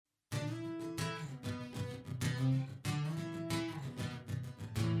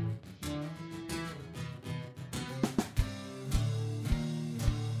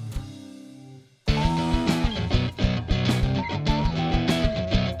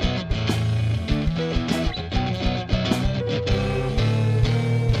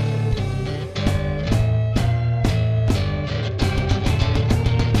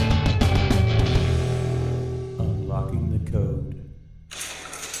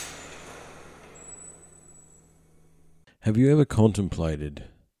Have you ever contemplated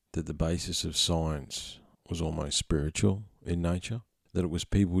that the basis of science was almost spiritual in nature? That it was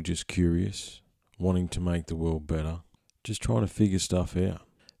people just curious, wanting to make the world better, just trying to figure stuff out?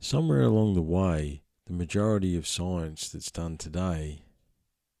 Somewhere along the way, the majority of science that's done today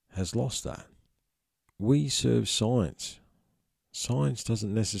has lost that. We serve science. Science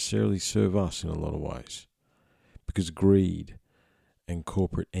doesn't necessarily serve us in a lot of ways, because greed and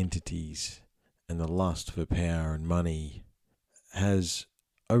corporate entities and the lust for power and money has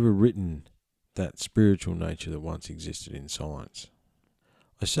overwritten that spiritual nature that once existed in science.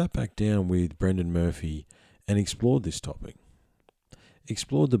 I sat back down with Brendan Murphy and explored this topic.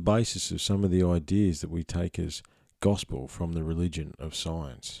 Explored the basis of some of the ideas that we take as gospel from the religion of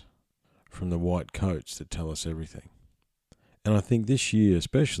science, from the white coats that tell us everything. And I think this year,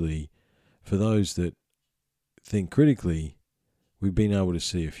 especially for those that think critically, we've been able to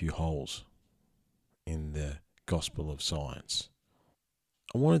see a few holes in the gospel of science.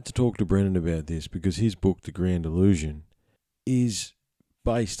 I wanted to talk to Brendan about this because his book, The Grand Illusion, is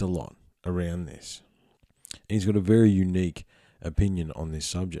based a lot around this. And he's got a very unique opinion on this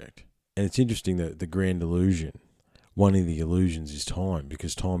subject. And it's interesting that the grand illusion, one of the illusions is time,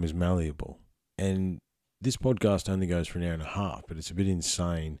 because time is malleable. And this podcast only goes for an hour and a half, but it's a bit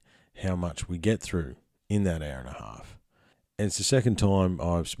insane how much we get through in that hour and a half. And it's the second time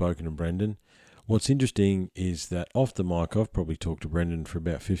I've spoken to Brendan. What's interesting is that off the mic, I've probably talked to Brendan for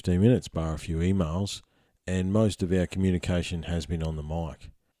about 15 minutes, bar a few emails, and most of our communication has been on the mic.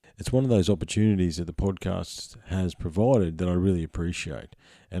 It's one of those opportunities that the podcast has provided that I really appreciate.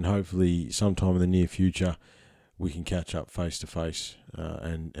 And hopefully sometime in the near future, we can catch up face to face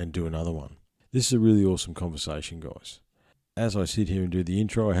and do another one. This is a really awesome conversation, guys. As I sit here and do the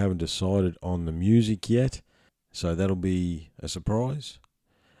intro, I haven't decided on the music yet, so that'll be a surprise.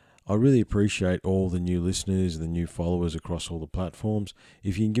 I really appreciate all the new listeners, the new followers across all the platforms.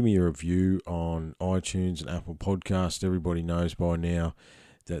 If you can give me a review on iTunes and Apple Podcasts, everybody knows by now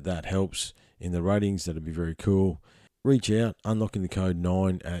that helps in the ratings. That'd be very cool. Reach out,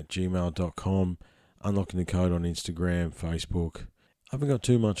 unlockingthecode9@gmail.com, unlocking the code on Instagram, Facebook. I haven't got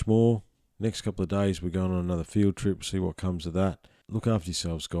too much more. Next couple of days, we're going on another field trip, see what comes of that. Look after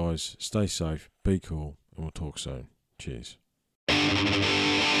yourselves, guys. Stay safe, be cool, and we'll talk soon. Cheers.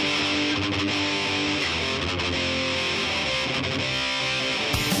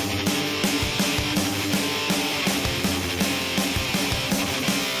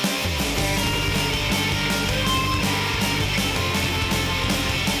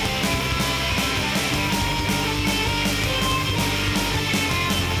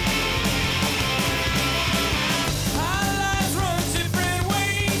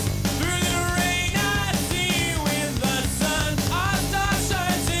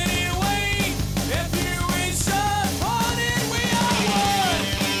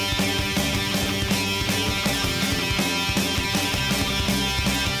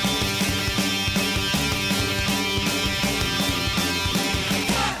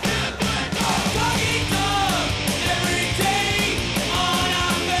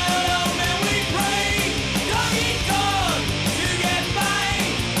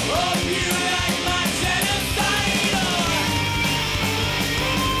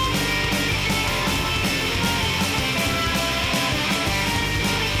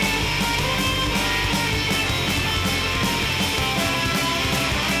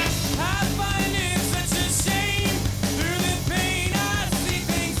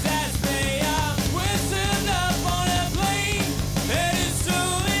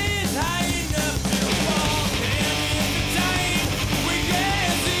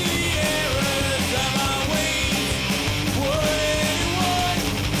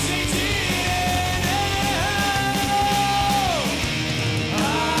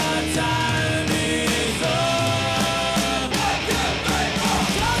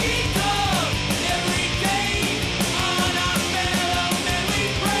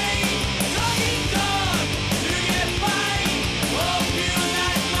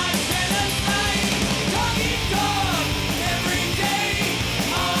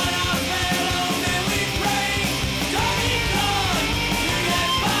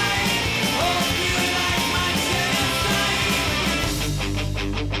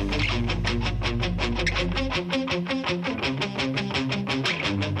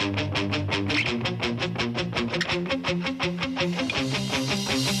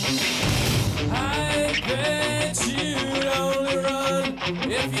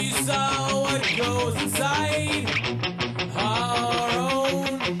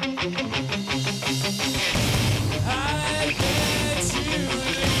 I bet you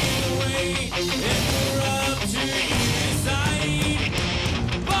lead the way if we're up to you.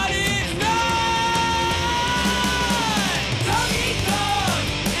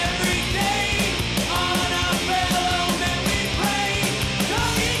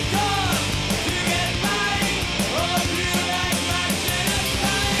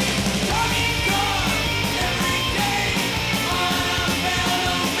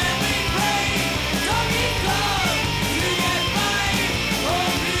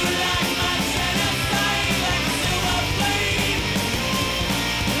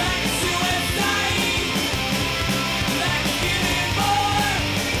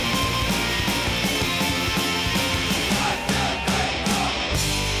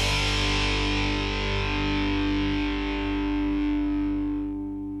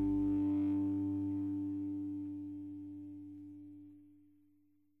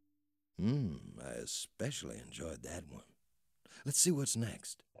 especially enjoyed that one. Let's see what's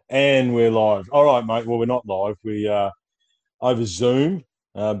next. And we're live. All right, mate. Well, we're not live. We over Zoom.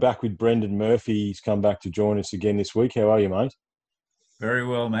 Back with Brendan Murphy. He's come back to join us again this week. How are you, mate? Very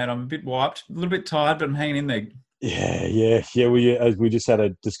well, mate. I'm a bit wiped, a little bit tired, but I'm hanging in there. Yeah. We just had a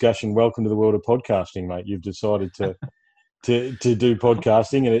discussion. Welcome to the world of podcasting, mate. You've decided to do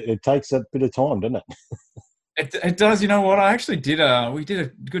podcasting, and it takes a bit of time, doesn't it? It does. You know what? I actually did. We did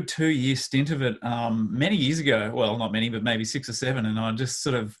a good 2-year stint of it many years ago. Well, not many, but maybe 6 or 7. And I just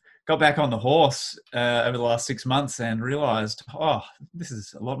sort of got back on the horse over the last 6 months and realised, this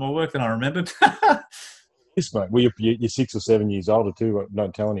is a lot more work than I remembered. Yes, mate. Well, you're 6 or 7 years older too.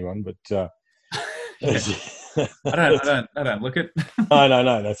 Don't tell anyone, but I don't look it.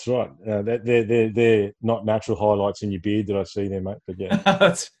 No. That's right. They're not natural highlights in your beard that I see there, mate. But yeah,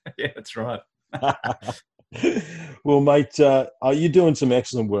 that's right. Well, mate, are you doing some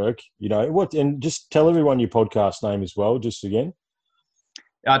excellent work? You know what? And just tell everyone your podcast name as well, just again.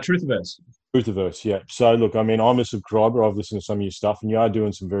 Truthiverse. Truthiverse, yeah. So, look, I mean, I'm a subscriber. I've listened to some of your stuff, and you are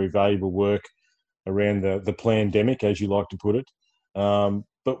doing some very valuable work around the pandemic, as you like to put it.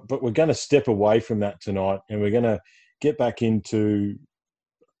 But we're going to step away from that tonight, and we're going to get back into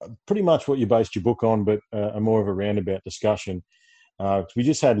pretty much what you based your book on, but a more of a roundabout discussion. We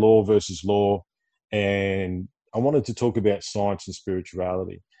just had law versus law, and I wanted to talk about science and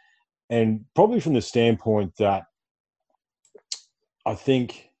spirituality, and probably from the standpoint that I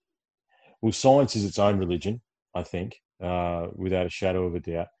think, well, science is its own religion, I think, without a shadow of a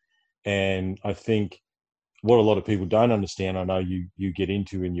doubt. And I think what a lot of people don't understand, I know you get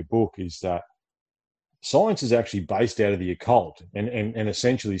into in your book, is that science is actually based out of the occult and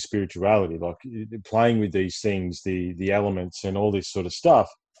essentially spirituality, like playing with these things, the elements and all this sort of stuff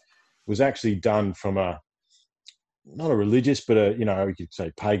was actually done from not a religious, but you could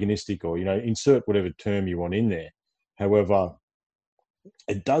say paganistic, or, insert whatever term you want in there. However,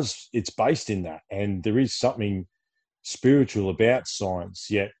 it's based in that, and there is something spiritual about science,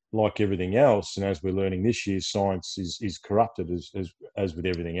 yet like everything else, and as we're learning this year, science is corrupted as with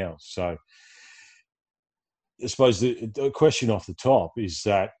everything else. So I suppose the question off the top is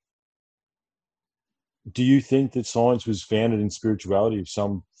that, do you think that science was founded in spirituality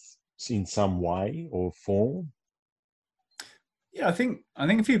in some way or form? Yeah, I think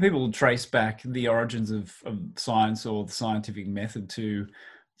a few people trace back the origins of science or the scientific method to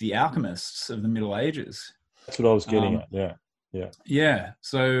the alchemists of the Middle Ages. That's what I was getting at. Yeah.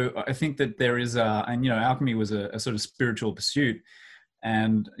 So I think that there is alchemy was a sort of spiritual pursuit,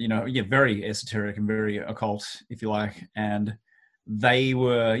 and very esoteric and very occult, if you like. And they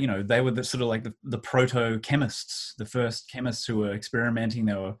were the sort of like the proto chemists, the first chemists who were experimenting.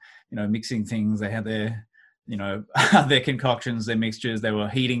 They were mixing things. They had their their concoctions, their mixtures. They were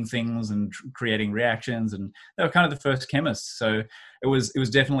heating things and creating reactions, and they were kind of the first chemists. So it was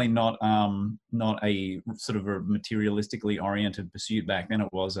definitely not a sort of a materialistically oriented pursuit back then.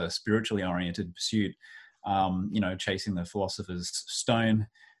 It was a spiritually oriented pursuit, chasing the philosopher's stone,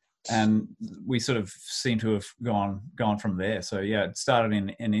 and we sort of seem to have gone from there. So yeah, it started in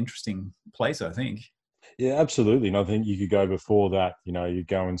an interesting place, I think. Yeah, absolutely. And I think you could go before that. You'd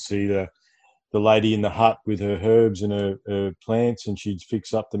go and see the lady in the hut with her herbs and her plants, and she'd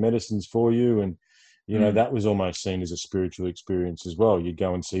fix up the medicines for you. And, that was almost seen as a spiritual experience as well. You'd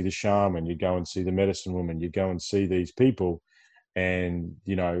go and see the shaman, you'd go and see the medicine woman, you'd go and see these people. And,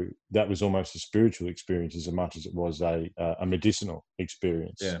 that was almost a spiritual experience as much as it was a medicinal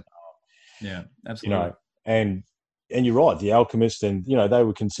experience. Yeah, absolutely. And you're right, the alchemists, and, they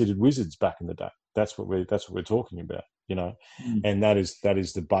were considered wizards back in the day. That's what we're talking about. And that is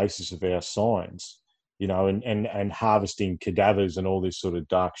the basis of our science, and harvesting cadavers and all this sort of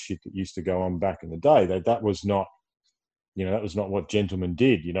dark shit that used to go on back in the day. That was not, that was not what gentlemen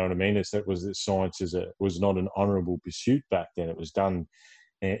did. You know what I mean? Science was not an honourable pursuit back then. It was done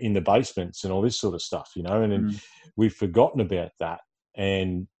in the basements and all this sort of stuff, and we've forgotten about that.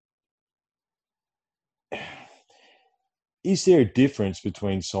 And is there a difference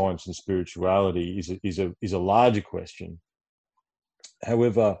between science and spirituality is a larger question.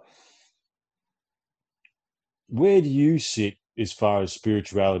 However, where do you sit as far as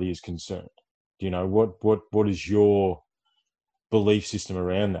spirituality is concerned? What is your belief system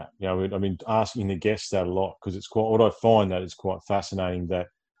around that? I mean, asking the guests that a lot, because what I find that it's quite fascinating that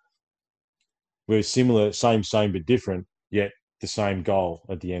we're similar, same but different, yet the same goal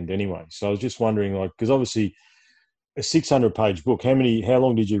at the end anyway. So I was just wondering, because obviously a 600-page book, how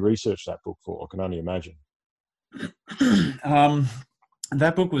long did you research that book for? I can only imagine.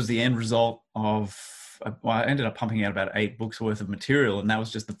 That book was the end result of I ended up pumping out about 8 books worth of material, and that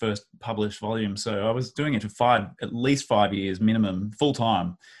was just the first published volume. So I was doing it for at least 5 years minimum, full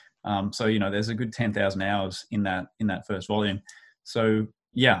time. So there's a good 10,000 hours in that first volume. So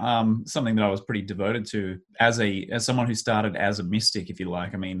yeah, something that I was pretty devoted to as someone who started as a mystic, if you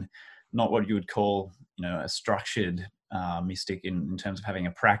like. I mean, not what you would call a structured mystic in terms of having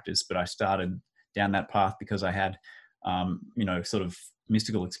a practice, but I started down that path because I had sort of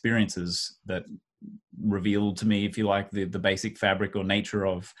mystical experiences that revealed to me, if you like, the basic fabric or nature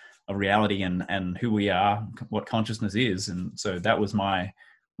of reality and who we are, what consciousness is. And so that was my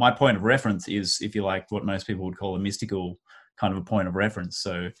point of reference, is, if you like, what most people would call a mystical kind of a point of reference.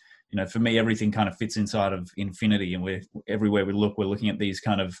 So for me, everything kind of fits inside of infinity, and everywhere we look, we're looking at these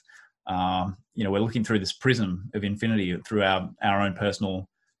kind of we're looking through this prism of infinity through our own personal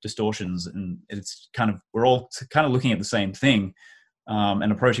distortions, and it's we're all kind of looking at the same thing,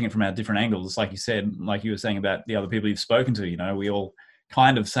 and approaching it from our different angles. Like you said, like you were saying about the other people you've spoken to, we all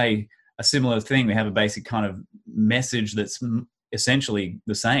kind of say a similar thing. We have a basic kind of message that's essentially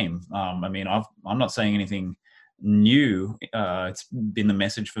the same. I mean, I'm not saying anything new. It's been the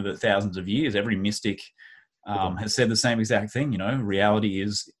message for the thousands of years. Every mystic has said the same exact thing. Reality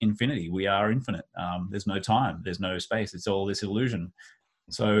is infinity. We are infinite. There's no time. There's no space. It's all this illusion.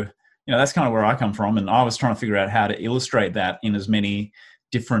 So, that's kind of where I come from. And I was trying to figure out how to illustrate that in as many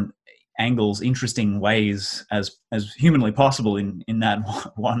different angles, interesting ways as humanly possible in that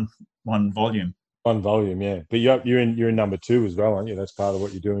one volume. One volume, yeah. But you're in number 2 as well, aren't you? That's part of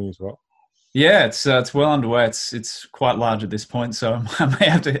what you're doing as well. Yeah, it's well underway. It's quite large at this point, so I may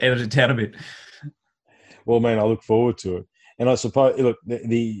have to edit it down a bit. Well, man, I look forward to it. And I suppose, look,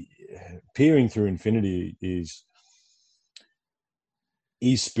 the peering through infinity is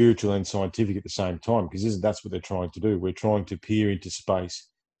spiritual and scientific at the same time, because that's what they're trying to do. We're trying to peer into space,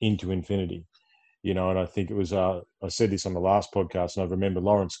 into infinity. And I think it was, I said this on the last podcast, and I remember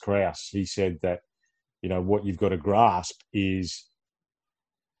Lawrence Krauss, he said that, what you've got to grasp is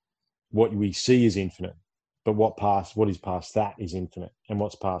what we see is infinite, but what is past that is infinite, and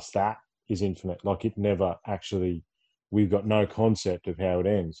what's past that is infinite. Like, it never actually, we've got no concept of how it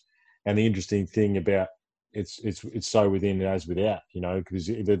ends. And the interesting thing about it's so within as without, because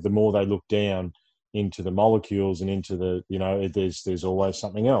the more they look down into the molecules and into the, there's always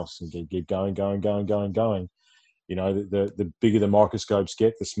something else, and keep going. The bigger the microscopes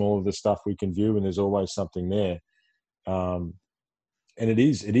get, the smaller the stuff we can view, and there's always something there. And it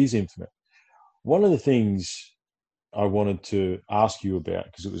is infinite. One of the things I wanted to ask you about,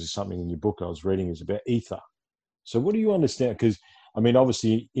 because it was something in your book I was reading, is about ether. So what do you understand? Because I mean,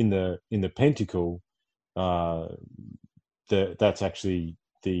 obviously in the pentacle, that's actually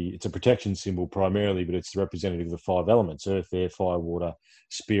it's a protection symbol primarily, but it's the representative of the 5 elements: earth, air, fire, water,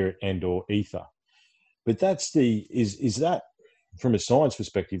 spirit, and/or ether. But that's is that, from a science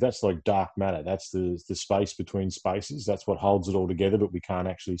perspective, that's like dark matter. That's the space between spaces. That's what holds it all together, but we can't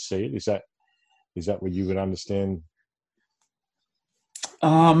actually see it. Is that what you would understand?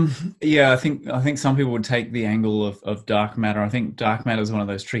 Yeah, I think some people would take the angle of dark matter. I think dark matter is one of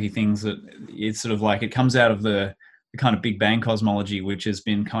those tricky things that it's sort of like, it comes out of the kind of Big Bang cosmology, which has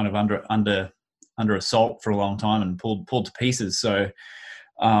been kind of under assault for a long time and pulled to pieces. So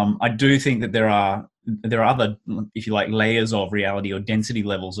I do think that there are other, if you like, layers of reality or density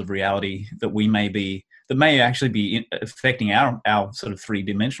levels of reality that may actually be affecting our sort of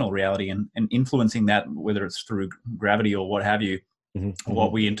 3-dimensional reality and influencing that, whether it's through gravity or what have you. Mm-hmm.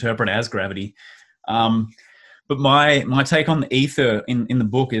 What we interpret as gravity. But my take on the ether in the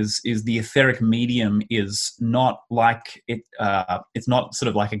book is the etheric medium is not like it. It's not sort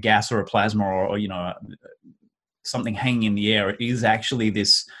of like a gas or a plasma or something hanging in the air. It is actually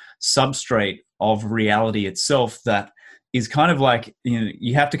this substrate of reality itself that is kind of like,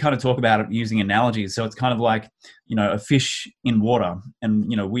 you have to kind of talk about it using analogies. So it's kind of like, a fish in water,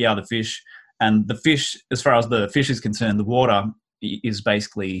 and we are the fish, and the fish, as far as the fish is concerned, the water is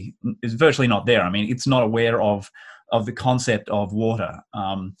virtually not there. I mean, it's not aware of the concept of water,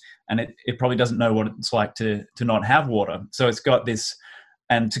 and it probably doesn't know what it's like to not have water. So it's got this,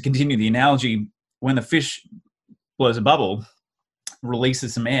 and to continue the analogy, when the fish blows a bubble,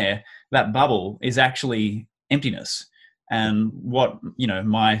 releases some air, that bubble is actually emptiness. And what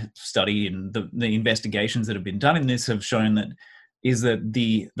my study and the investigations that have been done in this have shown that is that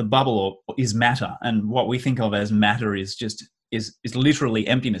the bubble is matter, and what we think of as matter is literally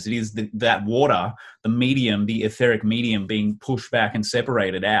emptiness. It is that water, the medium, the etheric medium, being pushed back and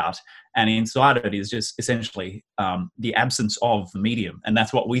separated out, and inside of it is just essentially the absence of the medium, and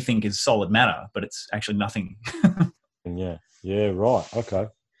that's what we think is solid matter, but it's actually nothing. Yeah, right, okay,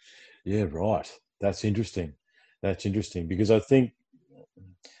 yeah, right. That's interesting. That's interesting because I think,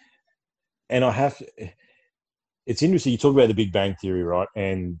 and I have to, it's interesting. You talk about the Big Bang Theory, right?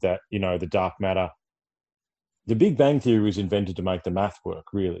 And that, the dark matter. The Big Bang Theory was invented to make the math work,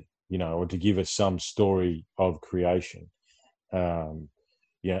 really, or to give us some story of creation.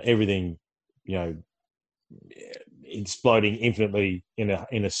 Everything, you know, exploding infinitely in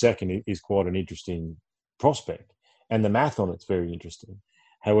a second is quite an interesting prospect, and the math on it's very interesting.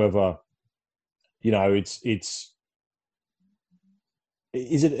 However, is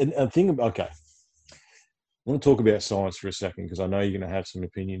it a thing? Okay, I want to talk about science for a second because I know you're going to have some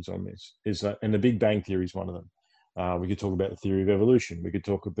opinions on this. And the Big Bang Theory is one of them. We could talk about the theory of evolution. We could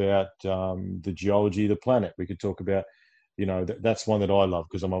talk about the geology of the planet. We could talk about, that's one that I love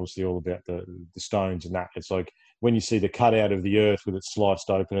because I'm obviously all about the stones and that. It's like when you see the cutout of the Earth with it sliced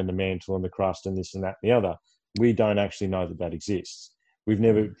open and the mantle and the crust and this and that and the other, we don't actually know that exists. We've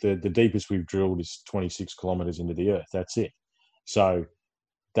never, the deepest we've drilled is 26 kilometers into the Earth. That's it. So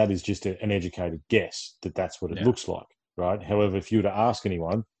that is just an educated guess that's what it looks like, right? However, if you were to ask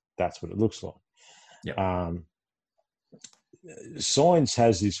anyone, that's what it looks like. Yeah. Science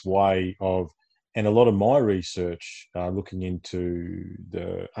has this way of, and a lot of my research looking into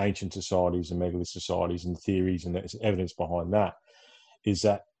the ancient societies and megalith societies and theories and the evidence behind that, is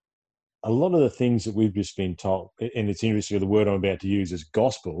that a lot of the things that we've just been told, and it's interesting, the word I'm about to use is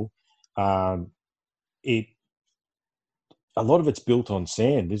gospel, a lot of it's built on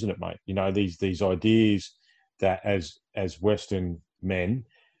sand, isn't it, mate? These ideas that as Western men,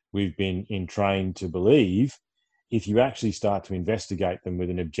 we've been trained to believe, if you actually start to investigate them with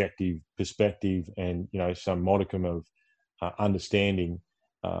an objective perspective and, some modicum of understanding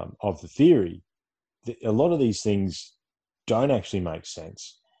of the theory, a lot of these things don't actually make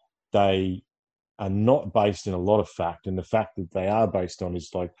sense. They are not based in a lot of fact, and the fact that they are based on is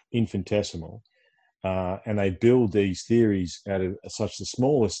like infinitesimal. And they build these theories out of such the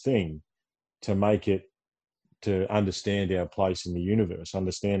smallest thing to make it, to understand our place in the universe,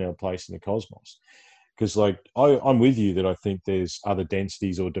 understand our place in the cosmos. Because I'm with you that I think there's other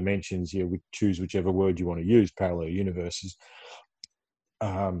densities or dimensions, we choose whichever word you want to use, parallel universes,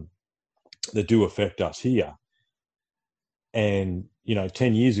 that do affect us here. And,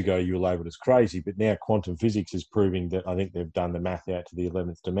 10 years ago, you were labeled as crazy, but now quantum physics is proving that I think they've done the math out to the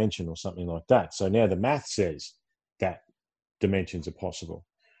 11th dimension or something like that. So now the math says that dimensions are possible,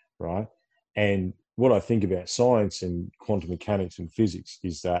 right? And what I think about science and quantum mechanics and physics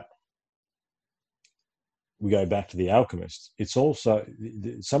is that we go back to the alchemists. It's also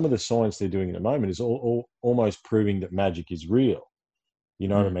some of the science they're doing at the moment is almost proving that magic is real. You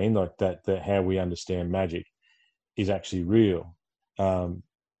know what I mean? Like that how we understand magic is actually real.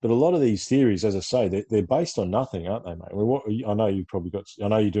 But a lot of these theories, as I say, they're based on nothing, aren't they, mate? I know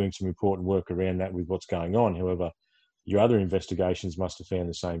you're doing some important work around that with what's going on. However, your other investigations must have found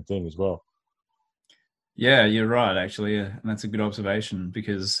the same thing as well. Yeah, you're right, actually. And that's a good observation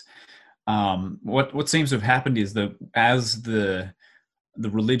because what seems to have happened is that as the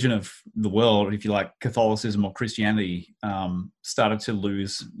religion of the world, if you like, Catholicism or Christianity, started to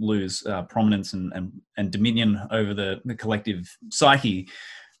lose prominence and dominion over the collective psyche,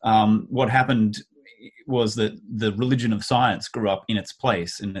 what happened was that the religion of science grew up in its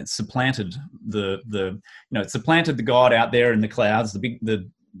place, and it supplanted it supplanted the God out there in the clouds, the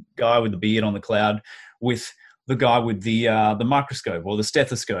guy with the beard on the cloud, with the guy with the microscope or the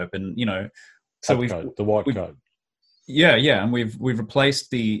stethoscope, and so the white coat. Yeah, and we've replaced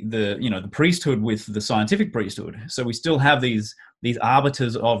the priesthood with the scientific priesthood. So we still have these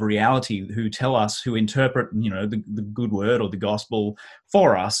arbiters of reality who tell us, who interpret the good word or the gospel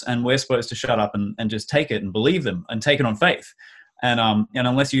for us, and we're supposed to shut up and just take it and believe them and take it on faith. And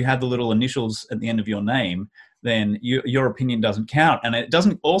unless you have the little initials at the end of your name, then your opinion doesn't count. And it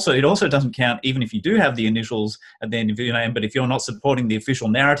also doesn't count even if you do have the initials at the end of your name. But if you're not supporting the official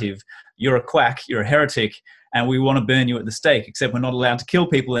narrative, you're a quack, you're a heretic, and we want to burn you at the stake, except we're not allowed to kill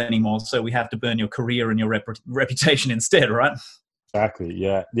people anymore. So we have to burn your career and your reputation instead, right? Exactly.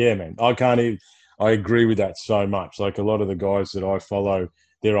 Yeah, man. I agree with that so much. Like a lot of the guys that I follow,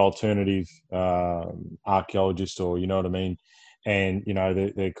 they're alternative archaeologists, or you know what I mean? And,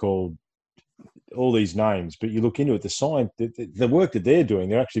 they're called all these names, but you look into it, the science, the work that they're doing,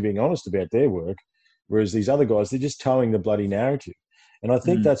 they're actually being honest about their work. Whereas these other guys, they're just towing the bloody narrative. And I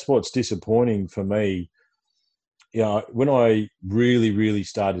think that's what's disappointing for me. When I really, really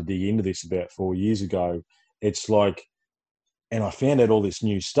started to dig into this about 4 years ago, it's like, and I found out all this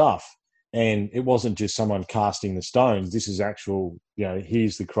new stuff, and it wasn't just someone casting the stones. This is actual,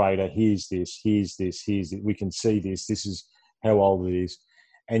 here's the crater, here's this, we can see this is how old it is.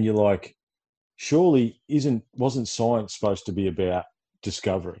 And you're like, surely wasn't science supposed to be about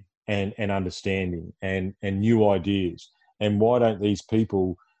discovery and understanding and new ideas? And why don't these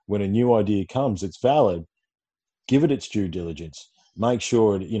people, when a new idea comes, it's valid, give it its due diligence, make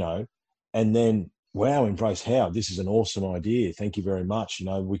sure it, and then, wow, embrace how this is an awesome idea. Thank you very much.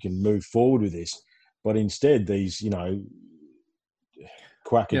 We can move forward with this. But instead, these,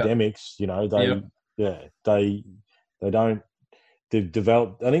 quackademics, they don't. They've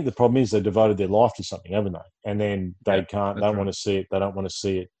developed. I think the problem is they devoted their life to something, haven't they? And then they don't want to see it. They don't want to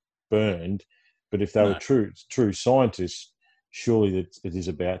see it burned. But if they were true scientists, surely it is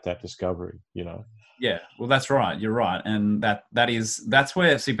about that discovery. Yeah, well, that's right. You're right, and that's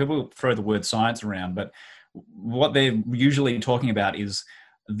where, see, people throw the word science around, but what they're usually talking about is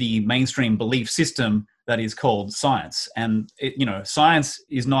the mainstream belief system that is called science. And science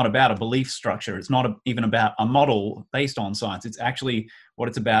is not about a belief structure. It's not even about a model based on science. It's actually, what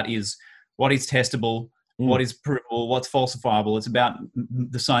it's about is what is testable, what is provable, what's falsifiable. It's about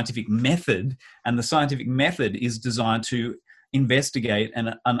the scientific method, and the scientific method is designed to investigate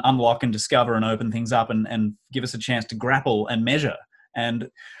and unlock and discover and open things up and give us a chance to grapple and measure and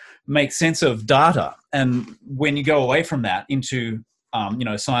make sense of data. And when you go away from that into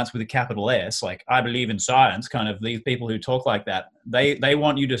science with a capital S, like I believe in science, kind of these people who talk like that, they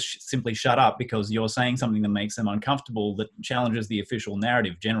want you to simply shut up because you're saying something that makes them uncomfortable, that challenges the official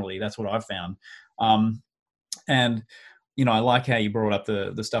narrative. Generally, that's what I've found. And I like how you brought up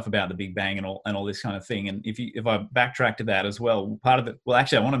the stuff about the Big Bang and all this kind of thing. And if I backtrack to that as well, part of it, well,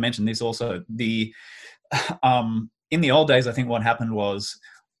 actually, I want to mention this also. In the old days, I think what happened was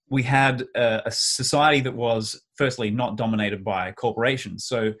we had a society that was, firstly, not dominated by corporations.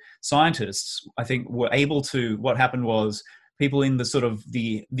 So scientists, I think, were able to, what happened was people in the sort of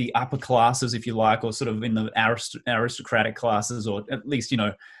the upper classes, if you like, or sort of in the aristocratic classes, or at least,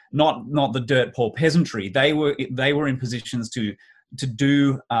 not the dirt poor peasantry, they were in positions to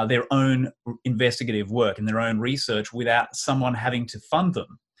do their own investigative work and their own research without someone having to fund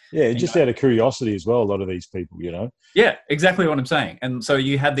them. Yeah, just out of curiosity as well, a lot of these people, Yeah, exactly what I'm saying. And so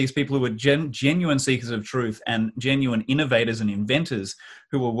you had these people who were genuine seekers of truth and genuine innovators and inventors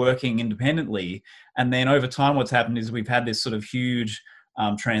who were working independently. And then over time, what's happened is we've had this sort of huge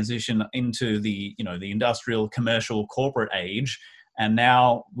transition into the industrial, commercial, corporate age. And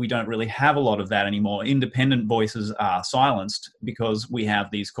now we don't really have a lot of that anymore. Independent voices are silenced because we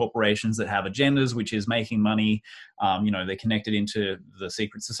have these corporations that have agendas, which is making money. They're connected into the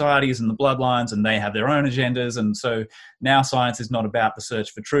secret societies and the bloodlines, and they have their own agendas. And so now science is not about the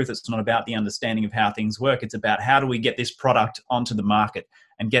search for truth. It's not about the understanding of how things work. It's about how do we get this product onto the market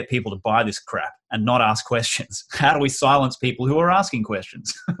and get people to buy this crap and not ask questions. How do we silence people who are asking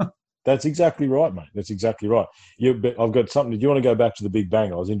questions? That's exactly right, mate. That's exactly right. I've got something. Do you want to go back to the Big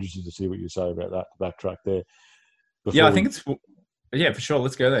Bang? I was interested to see what you say about that, backtrack there. Yeah, I think for sure.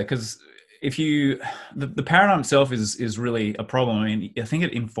 Let's go there. Because the paradigm itself is really a problem. I mean, I think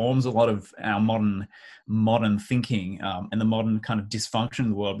it informs a lot of our modern thinking and the modern kind of dysfunction in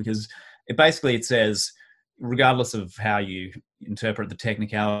the world, because it says, regardless of how you interpret the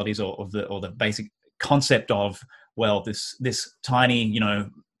technicalities or the basic concept of, well, this tiny,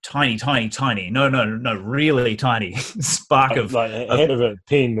 tiny, no, really tiny spark of like a head of a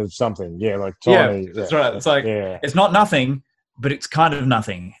pin of something. Yeah, like tiny. Yeah, that's right. It's like, It's not nothing, but it's kind of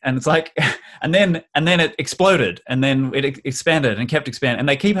nothing. And it's like, and then it exploded, and then it expanded and kept expanding. And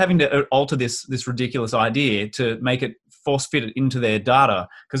they keep having to alter this ridiculous idea to make it force fit it into their data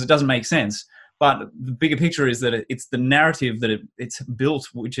because it doesn't make sense. But the bigger picture is that it's the narrative that it's built,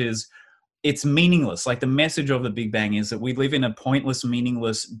 which is, it's meaningless. Like the message of the Big Bang is that we live in a pointless,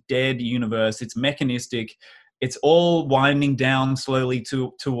 meaningless, dead universe. It's mechanistic. It's all winding down slowly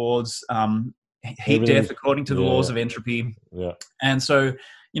towards heat death according to the laws of entropy. Yeah. And so,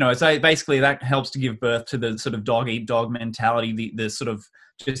 it's basically that helps to give birth to the sort of dog eat dog mentality, the sort of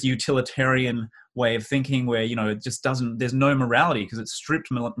just utilitarian way of thinking where, it just there's no morality because it's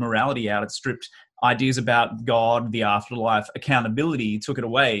stripped morality out. It's stripped ideas about God, the afterlife, accountability, took it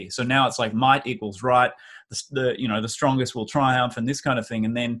away. So now it's like might equals right. The strongest will triumph and this kind of thing.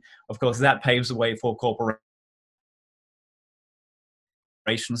 And then, of course, that paves the way for corporations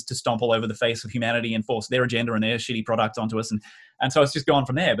to stomp all over the face of humanity and force their agenda and their shitty products onto us. And so it's just gone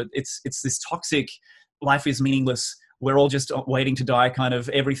from there. But it's this toxic, life is meaningless, we're all just waiting to die kind of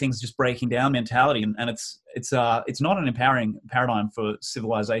everything's just breaking down mentality. And it's not an empowering paradigm for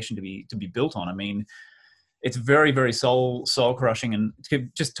civilization to be built on. I mean, it's very, very soul crushing and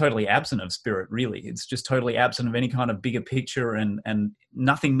just totally absent of spirit, really. It's just totally absent of any kind of bigger picture and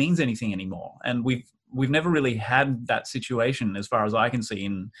nothing means anything anymore. And we've never really had that situation, as far as I can see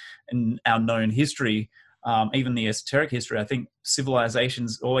in our known history. Even the esoteric history, I think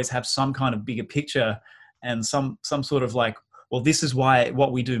civilizations always have some kind of bigger picture and some sort of like, well, this is why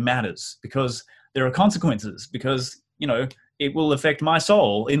what we do matters, because there are consequences, because, you know, it will affect my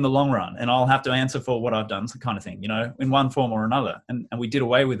soul in the long run, and I'll have to answer for what I've done, kind of thing, you know, in one form or another. And we did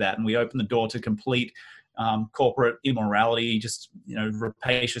away with that, and we opened the door to complete corporate immorality, just, you know,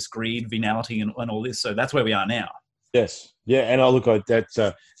 rapacious greed, venality, and all this. So that's where we are now. Yes. Yeah. And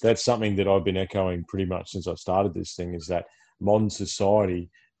that's something that I've been echoing pretty much since I started this thing, is that modern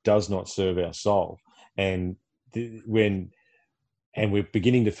society does not serve our soul. And we're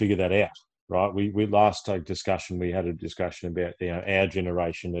beginning to figure that out, right? We last had a discussion about, you know, our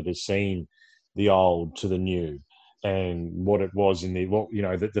generation that has seen the old to the new, and what it was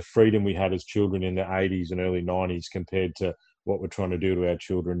the freedom we had as children in the 80s and early 90s compared to what we're trying to do to our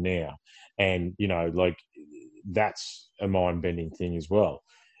children now. And, you know, like, that's a mind-bending thing as well.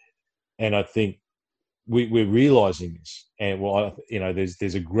 And I think we're realizing this. And, well, you know,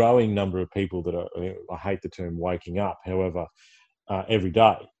 there's a growing number of people that are, I hate the term waking up, however, every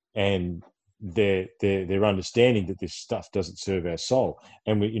day. And they're understanding that this stuff doesn't serve our soul.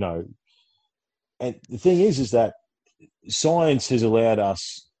 And we, you know, and the thing is that science has allowed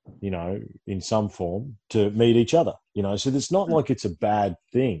us, you know, in some form to meet each other, you know, so it's not like it's a bad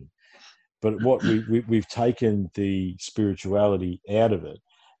thing. But what we've taken the spirituality out of it,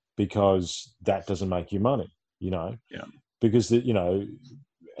 because that doesn't make you money, you know. Yeah. Because you know,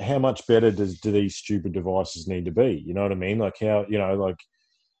 how much better do these stupid devices need to be? You know what I mean? Like, how, you know, like,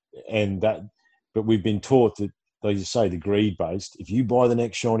 and that. But we've been taught that, like you say, the greed based. If you buy the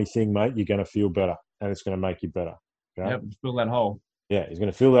next shiny thing, mate, you're going to feel better, and it's going to make you better. Right? Yep, fill that hole. Yeah, he's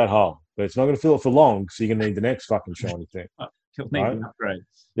going to fill that hole, but it's not going to fill it for long. So you're going to need the next fucking shiny thing. He'll need an upgrade.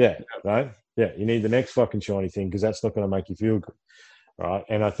 Yeah, right. Yeah, you need the next fucking shiny thing, because that's not going to make you feel good, right?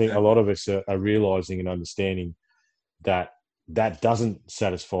 And I think a lot of us are realizing and understanding that that doesn't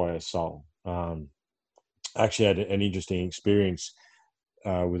satisfy our soul. I actually had an interesting experience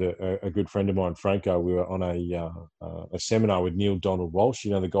with a good friend of mine, Franco. We were on a seminar with Neil Donald Walsh,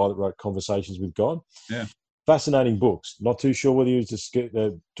 you know, the guy that wrote Conversations with God. Yeah. Fascinating books. Not too sure whether he was just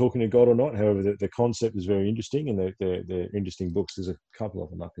talking to God or not. However, the concept is very interesting, and they're interesting books. There's a couple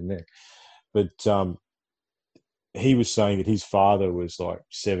of them up in there. But he was saying that his father was like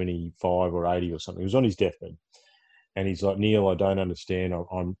 75 or 80 or something. He was on his deathbed. And he's like, Neil, I don't understand.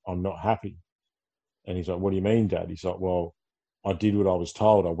 I'm not happy. And he's like, what do you mean, Dad? He's like, well, I did what I was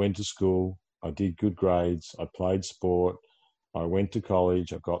told. I went to school. I did good grades. I played sport. I went to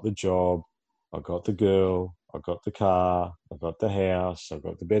college. I got the job. I got the girl. I got the car. I got the house. I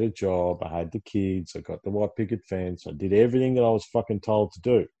got the better job. I had the kids. I got the white picket fence. I did everything that I was fucking told to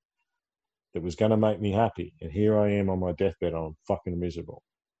do that was going to make me happy. And here I am on my deathbed. I'm fucking miserable.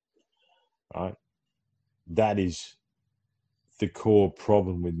 Right? That is the core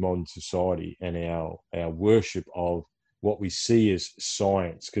problem with modern society and our worship of what we see as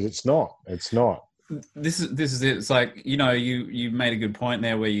science, because it's not. This is it. It's like, you know, you made a good point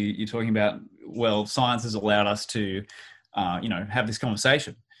there where you're talking about, well, science has allowed us to, you know, have this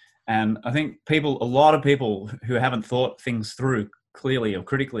conversation. And I think a lot of people who haven't thought things through clearly or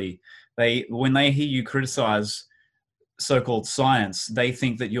critically, when they hear you criticize so-called science, they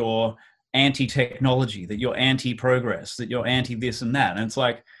think that you're anti-technology, that you're anti-progress, that you're anti-this and that. And it's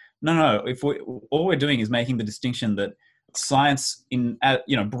like, no. All we're doing is making the distinction that science, in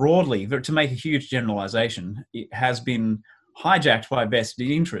you know, broadly, to make a huge generalization, it has been hijacked by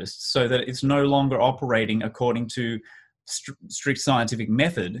vested interests, so that it's no longer operating according to strict scientific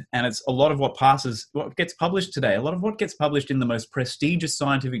method. And it's a lot of what gets published today, a lot of what gets published in the most prestigious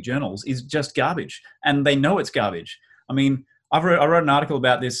scientific journals is just garbage, and they know it's garbage. I mean, I wrote an article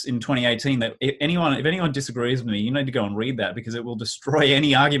about this in 2018 that if anyone disagrees with me, you need to go and read that, because it will destroy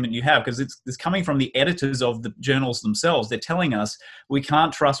any argument you have, because it's coming from the editors of the journals themselves. They're telling us we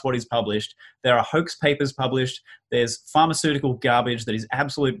can't trust what is published. There are hoax papers published. There's pharmaceutical garbage that is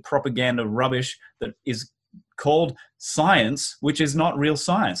absolute propaganda rubbish that is called science, which is not real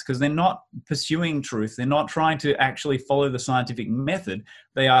science, because they're not pursuing truth. They're not trying to actually follow the scientific method.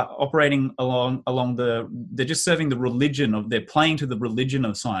 They are operating they're just serving the religion they're playing to the religion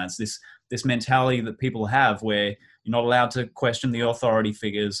of science, this mentality that people have where you're not allowed to question the authority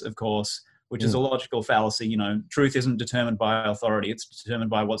figures, of course, which is a logical fallacy. You know, truth isn't determined by authority. It's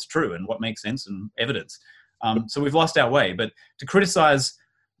determined by what's true and what makes sense and evidence. So we've lost our way. But to criticize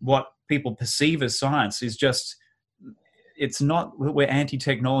what people perceive as science is just, it's not, we're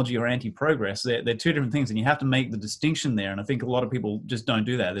anti-technology or anti-progress. They're two different things, and you have to make the distinction there. And I think a lot of people just don't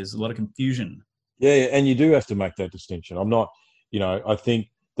do that. There's a lot of confusion. Yeah, and you do have to make that distinction. I'm not, I think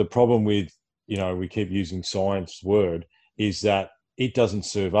the problem with, we keep using science word is that it doesn't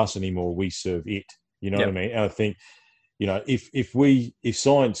serve us anymore. We serve it. You know what I Yep. mean? And I think, if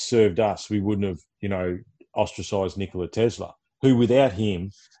science served us, we wouldn't have, ostracized Nikola Tesla, who without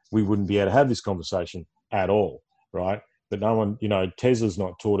him, we wouldn't be able to have this conversation at all. Right. But no one, Tesla's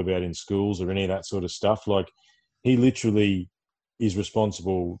not taught about in schools or any of that sort of stuff. Like, he literally is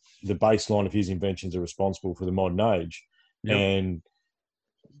responsible. The baseline of his inventions are responsible for the modern age, Yep. and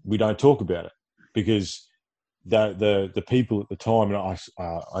we don't talk about it because the people at the time. And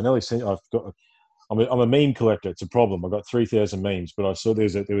I nearly seen. I'm a meme collector. It's a problem. I've got 3,000 memes, but I saw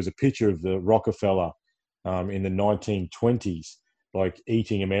there was a picture of the Rockefeller in the 1920s, like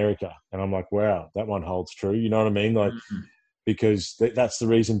eating America, and I'm like, wow, that one holds true. You know what I mean? Like, because that's the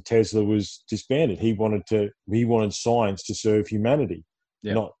reason Tesla was disbanded. He wanted science to serve humanity,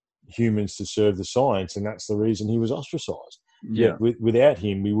 not humans to serve the science, and that's the reason he was ostracized. Yeah. Yet without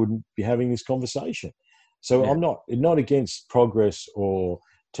him, we wouldn't be having this conversation. So I'm not against progress or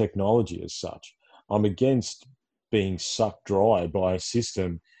technology as such. I'm against being sucked dry by a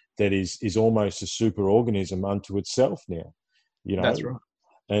system that is almost a super organism unto itself now. That's right.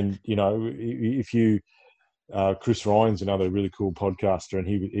 And if you Chris Ryan's another really cool podcaster,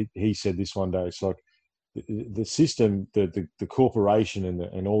 and he said this one day. It's like the system, the corporation,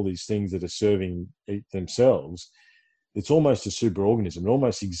 and all these things that are serving themselves. It's almost a super organism. It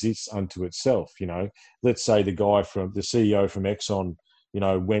almost exists unto itself. Let's say the CEO from Exxon,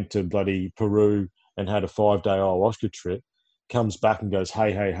 went to bloody Peru and had a 5-day ayahuasca trip, comes back and goes,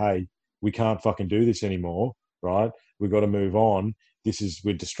 hey, we can't fucking do this anymore, right? We've got to move on.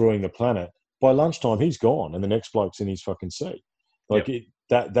 We're destroying the planet. By lunchtime, he's gone, and the next bloke's in his fucking seat. Like,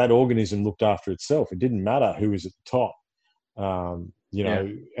 that organism looked after itself. It didn't matter who was at the top,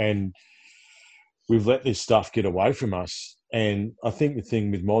 and we've let this stuff get away from us. And I think the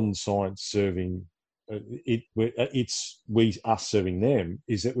thing with modern science serving us serving them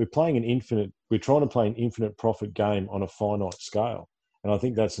is that we're trying to play an infinite profit game on a finite scale. And I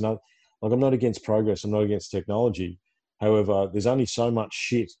think that's another, like, I'm not against progress. I'm not against technology. However, there's only so much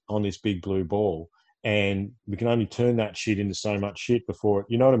shit on this big blue ball, and we can only turn that shit into so much shit before it,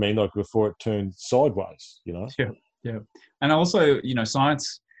 you know what I mean? Like, before it turns sideways, Yeah. And also,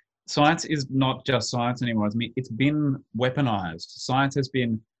 science is not just science anymore. I mean, it's been weaponized. Science has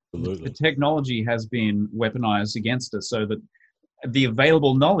been, Absolutely. the technology has been weaponized against us, so that the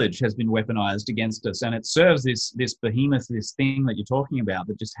available knowledge has been weaponized against us, and it serves this behemoth, this thing that you're talking about,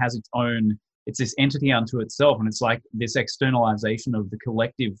 that just has its own. It's this entity unto itself, and it's like this externalization of the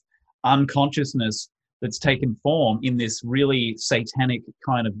collective unconsciousness that's taken form in this really satanic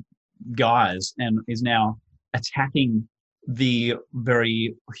kind of guise, and is now attacking the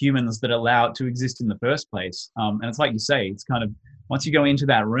very humans that allow it to exist in the first place. And it's like you say, it's kind of, once you go into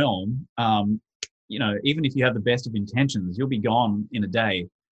that realm, even if you have the best of intentions, you'll be gone in a day,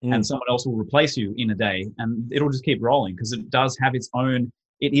 and someone else will replace you in a day, and it'll just keep rolling, because it does have its own.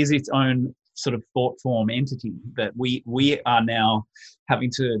 It is its own sort of thought form entity that we are now having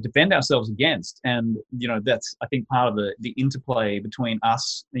to defend ourselves against. And that's, I think, part of the interplay between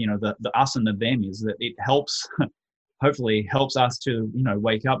us, the us and the them, is that it helps hopefully helps us to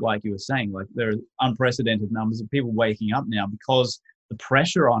wake up, like you were saying. Like, there are unprecedented numbers of people waking up now, because the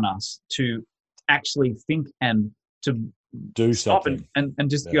pressure on us to actually think and to do stop something and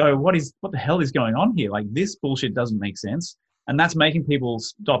just go, what the hell is going on here? Like, this bullshit doesn't make sense. And that's making people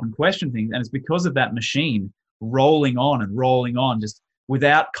stop and question things. And it's because of that machine rolling on, just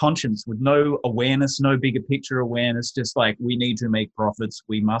without conscience, with no awareness, no bigger picture awareness, just like, we need to make profits,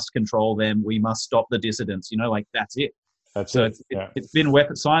 we must control them, we must stop the dissidents, like, that's it. It's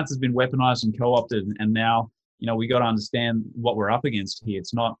been science has been weaponized and co-opted, and now, we got to understand what we're up against here.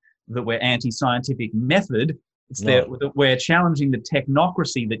 It's not that we're anti-scientific method, it's that we're challenging the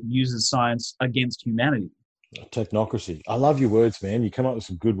technocracy that uses science against humanity. Technocracy. I love your words, man. You come up with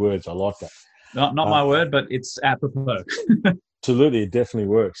some good words. I like that. Not my word, but it's apropos. Absolutely, it definitely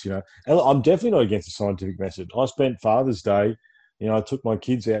works. And I'm definitely not against the scientific method. I spent Father's Day, I took my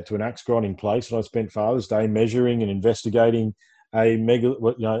kids out to an axe grinding place, and I spent Father's Day measuring and investigating maybe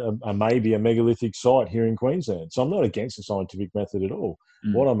a megalithic site here in Queensland. So I'm not against the scientific method at all.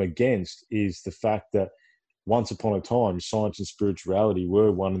 What I'm against is the fact that once upon a time, science and spirituality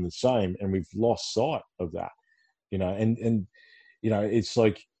were one and the same, and we've lost sight of that. It's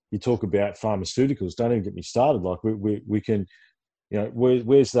like, you talk about pharmaceuticals. Don't even get me started. Like, we can,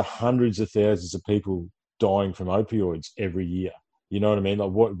 where's the hundreds of thousands of people dying from opioids every year? You know what I mean?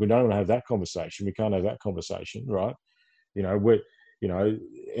 Like, we don't want to have that conversation. We can't have that conversation, right? you know,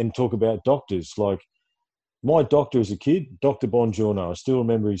 and talk about doctors. Like my doctor as a kid, Dr. Bongiorno, I still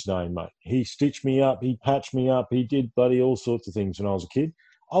remember his name, mate. He stitched me up, he patched me up, he did bloody all sorts of things when I was a kid.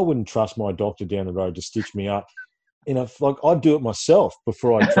 I wouldn't trust my doctor down the road to stitch me up. You know, like I'd do it myself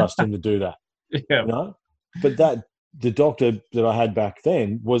before I'd trust him to do that. Yeah. You know, but the doctor that I had back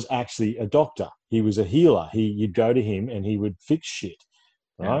then was actually a doctor. He was a healer. You'd go to him and he would fix shit,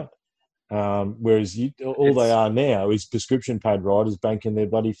 right? Whereas all they are now is prescription pad riders banking their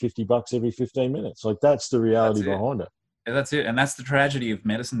bloody $50 every 15 minutes. Like that's the reality behind it. Yeah, that's it. And that's the tragedy of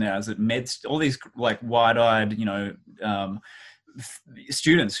medicine now, is that all these like wide-eyed,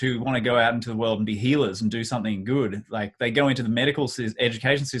 students who want to go out into the world and be healers and do something good, like they go into the medical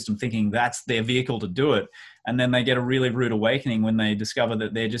education system thinking that's their vehicle to do it, and then they get a really rude awakening when they discover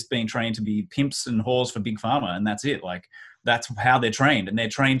that they're just being trained to be pimps and whores for big pharma, and that's it. Like that's how they're trained, and they're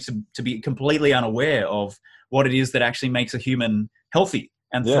trained to be completely unaware of what it is that actually makes a human healthy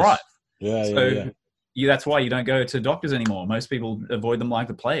and thrive. That's why you don't go to doctors anymore. Most people avoid them like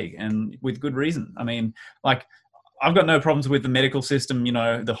the plague, and with good reason. I mean, like, I've got no problems with the medical system,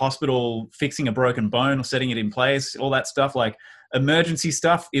 the hospital fixing a broken bone or setting it in place, all that stuff. Like emergency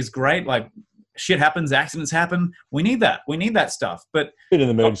stuff is great. Like shit happens, accidents happen. We need that. We need that stuff. But been in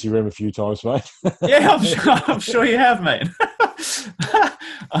the emergency room a few times, mate. Yeah, I'm sure you have, mate.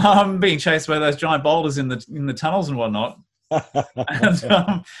 Being chased by those giant boulders in the tunnels and whatnot.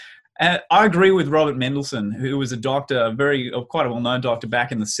 And I agree with Robert Mendelsohn, who was a doctor, quite a well-known doctor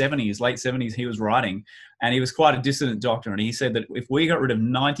back in the 70s, late 70s. He was writing, and he was quite a dissident doctor. And he said that if we got rid of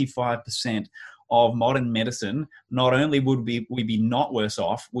 95% of modern medicine, not only would we be not worse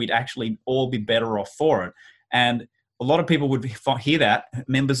off, we'd actually all be better off for it. And a lot of people would hear that,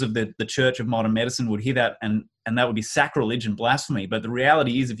 members of the Church of Modern Medicine would hear that, and that would be sacrilege and blasphemy. But the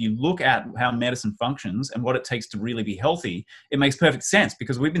reality is, if you look at how medicine functions and what it takes to really be healthy, it makes perfect sense,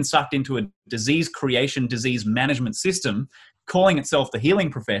 because we've been sucked into a disease creation, disease management system calling itself the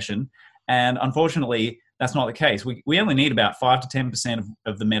healing profession. And unfortunately, that's not the case. We only need about 5 to 10%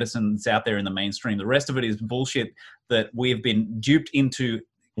 of the medicine that's out there in the mainstream. The rest of it is bullshit that we have been duped into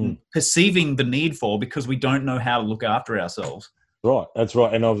perceiving the need for, because we don't know how to look after ourselves. Right, that's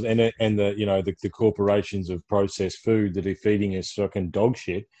right. And the corporations of processed food that are feeding us fucking dog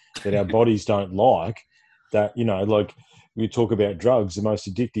shit that our bodies don't like. That, like we talk about drugs, the most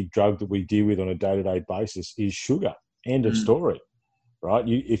addictive drug that we deal with on a day-to-day basis is sugar. End of story. Right?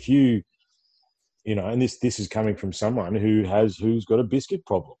 And this is coming from someone who's got a biscuit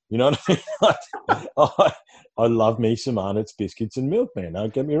problem. You know what I mean? I love me some Arnott's biscuits and milk, man.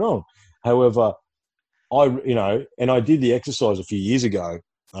 Don't get me wrong. However, I did the exercise a few years ago.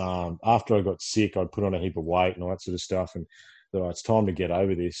 After I got sick, I'd put on a heap of weight and all that sort of stuff, and thought, it's time to get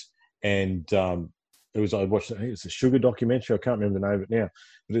over this. And I watched, I think it's a sugar documentary. I can't remember the name of it now,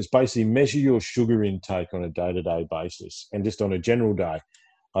 but it's basically measure your sugar intake on a day-to-day basis, and just on a general day.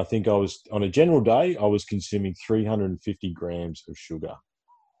 I think I was consuming 350 grams of sugar.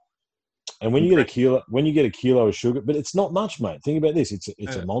 And when you get a kilo of sugar, but it's not much, mate. Think about this: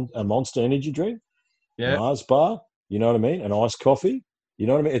 it's a Monster energy drink, Mars bar. You know what I mean? An iced coffee. You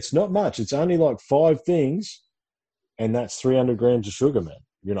know what I mean? It's not much. It's only like 5 things, and that's 300 grams of sugar, man.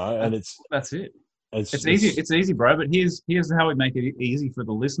 And that's it. It's easy. It's easy, bro. But here's how we make it easy for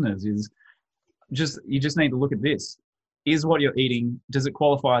the listeners: is you just need to look at this. Is what you're eating, does it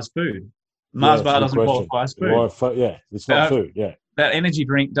qualify as food? Mars bar doesn't qualify as food. It's not food. Yeah. That energy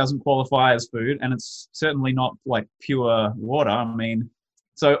drink doesn't qualify as food, and it's certainly not like pure water. I mean,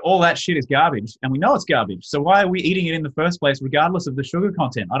 so all that shit is garbage, and we know it's garbage. So why are we eating it in the first place, regardless of the sugar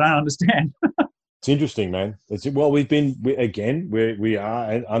content? I don't understand. It's interesting, man. We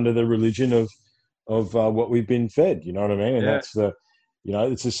are under the religion of what we've been fed. You know what I mean? And that's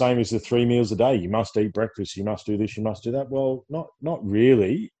it's the same as the 3 meals a day. You must eat breakfast. You must do this. You must do that. Well, not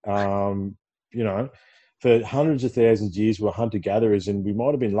really. For hundreds of thousands of years, we're hunter-gatherers, and we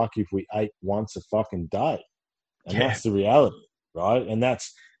might have been lucky if we ate once a fucking day. And that's the reality, right? And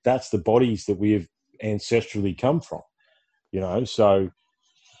that's the bodies that we have ancestrally come from, So,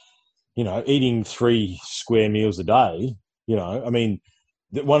 eating 3 square meals a day, I mean,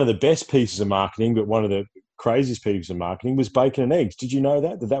 one of the best pieces of marketing, but one of the craziest pieces of marketing was bacon and eggs. Did you know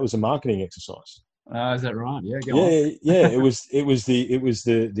that was a marketing exercise? Is that right? Yeah. Go on. Yeah. It was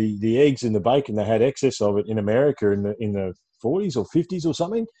the eggs and the bacon. They had excess of it in America in the 40s or 50s or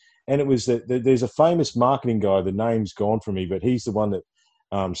something. And it was there's a famous marketing guy. The name's gone from me, but he's the one that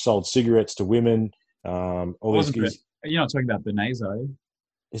sold cigarettes to women. You're not talking about Bernays, are you?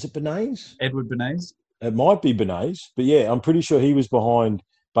 Is it Bernays? Edward Bernays? It might be Bernays, but yeah, I'm pretty sure he was behind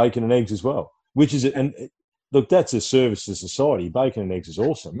bacon and eggs as well. Which is look, that's a service to society. Bacon and eggs is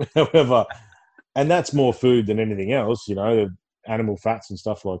awesome. However, and that's more food than anything else, you know, the animal fats and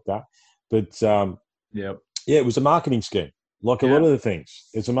stuff like that. But Yep. yeah, it was a marketing scheme. Like a Yeah. lot of the things,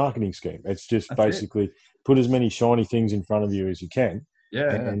 it's a marketing scheme. It's just That's it. basically put as many shiny things in front of you as you can,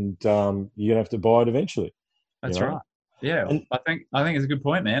 Yeah. and you're gonna have to buy it eventually. That's know? right. Yeah, And- I think it's a good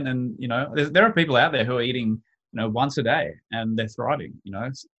point, man. And you know, there are people out there who are eating, you know, once a day and they're thriving. You know,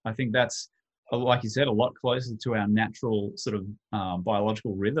 I think that's, like you said, a lot closer to our natural sort of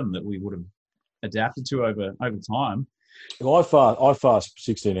biological rhythm that we would have adapted to over time. I fast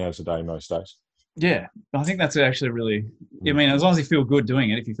 16 hours a day most days. Yeah, I think that's actually really. I mean, as long as you feel good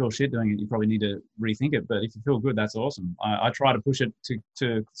doing it. If you feel shit doing it, you probably need to rethink it. But if you feel good, that's awesome. I try to push it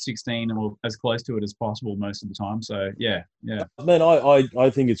to 16 or as close to it as possible most of the time. So yeah. Man, I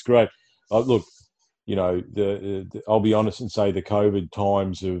think it's great. Look, you know, I'll be honest and say the COVID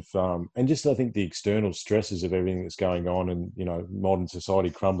times of, and just I think the external stresses of everything that's going on, and you know, modern society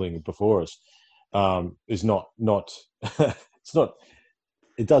crumbling before us, is not it's not.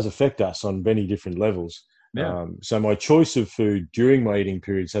 It does affect us on many different levels. Yeah. So my choice of food during my eating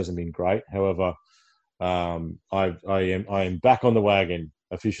periods hasn't been great. However, I am back on the wagon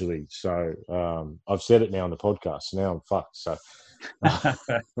officially. So I've said it now on the podcast. So now I'm fucked. So,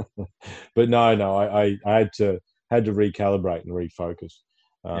 but no, I had to recalibrate and refocus.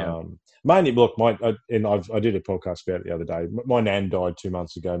 Mainly, look, I did a podcast about it the other day. My nan died 2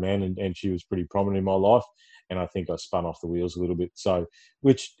 months ago, man, and she was pretty prominent in my life. And I think I spun off the wheels a little bit. So,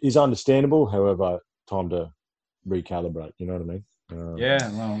 which is understandable. However, time to recalibrate. You know what I mean? Yeah,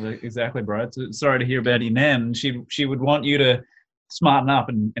 well, exactly, bro. Sorry to hear about your nan. She would want you to smarten up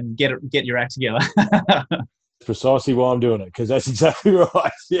and get your act together. Precisely why I'm doing it, because that's exactly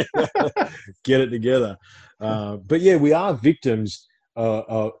right. Yeah. Get it together. But yeah, we are victims,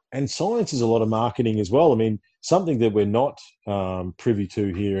 and science is a lot of marketing as well. I mean, something that we're not privy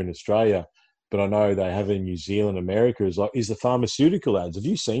to here in Australia, but I know they have in New Zealand, America, is the pharmaceutical ads. Have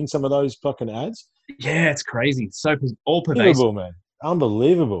you seen some of those fucking ads? Yeah, it's crazy. It's so all pervasive, unbelievable, man.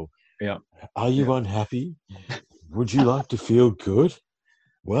 Unbelievable. Yeah. Are you unhappy? Would you like to feel good?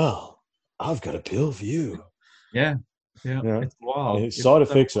 Well, I've got a pill for you. Yeah. Yeah. It's wild. Side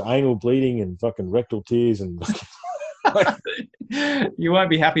effects are anal bleeding and fucking rectal tears and. You won't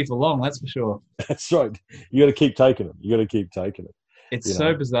be happy for long, that's for sure. That's right. You got to keep taking it. It's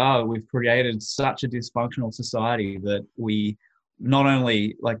so bizarre. We've created such a dysfunctional society that we not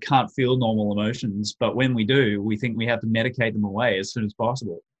only can't feel normal emotions, but when we do, we think we have to medicate them away as soon as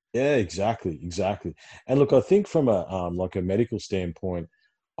possible. Yeah, exactly. And look, I think from a medical standpoint,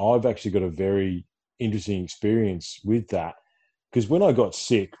 I've actually got a very interesting experience with that. Because when I got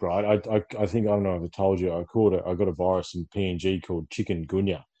sick, right, I think, I don't know if I told you, I got a virus in PNG called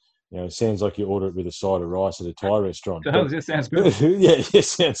chikungunya. You know, it sounds like you order it with a side of rice at a Thai restaurant. It sounds good. Yeah,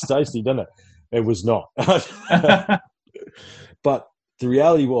 sounds tasty, doesn't it? It was not. But the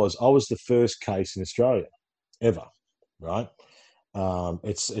reality was, I was the first case in Australia ever, right?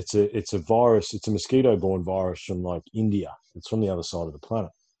 It's a virus. It's a mosquito-borne virus from India. It's from the other side of the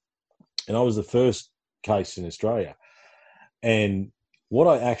planet, and I was the first case in Australia. And what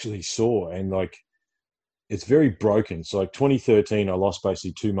I actually saw, and it's very broken. So 2013, I lost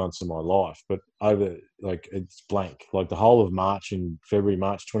basically 2 months of my life, but over it's blank. The whole of March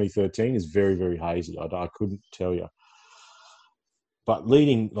 2013 is very, very hazy. I couldn't tell you. But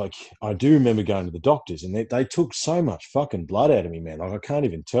I do remember going to the doctors, and they took so much fucking blood out of me, man. I can't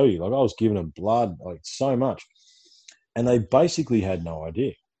even tell you. I was giving them blood, so much. And they basically had no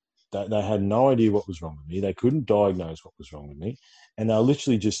idea. They had no idea what was wrong with me. They couldn't diagnose what was wrong with me. And they were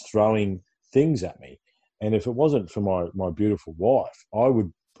literally just throwing things at me. And if it wasn't for my beautiful wife, I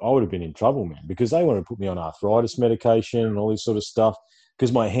would have been in trouble, man, because they wanted to put me on arthritis medication and all this sort of stuff,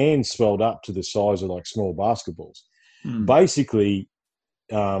 because my hands swelled up to the size of small basketballs. Basically,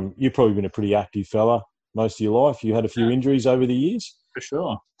 you've probably been a pretty active fella most of your life. You had a few injuries over the years. For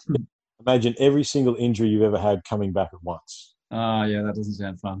sure. Imagine every single injury you've ever had coming back at once. Oh, yeah, that doesn't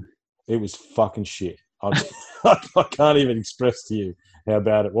sound fun. It was fucking shit. I can't even express to you how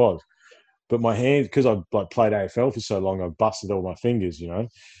bad it was. But my hands, because I played AFL for so long, I busted all my fingers, you know.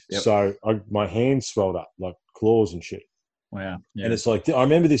 Yep. So my hands swelled up like claws and shit. Wow. Yeah. And it's I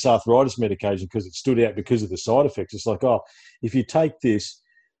remember this arthritis medication because it stood out because of the side effects. It's if you take this,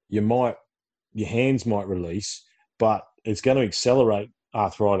 your hands might release, but it's going to accelerate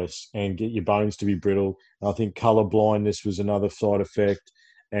arthritis and get your bones to be brittle. And I think color blindness was another side effect,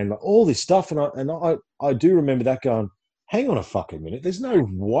 and all this stuff. And I do remember that going, hang on a fucking minute. There's no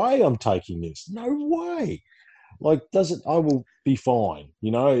way I'm taking this. No way. I will be fine.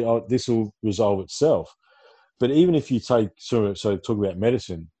 You know, this will resolve itself. but even if you take so talk about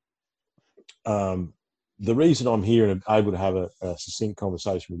medicine, the reason I'm here and able to have a succinct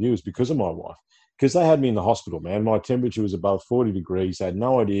conversation with you is because of my wife. Because they had me in the hospital, man. My temperature was above 40 degrees. They had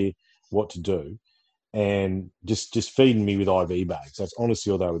no idea what to do, and just feeding me with IV bags. That's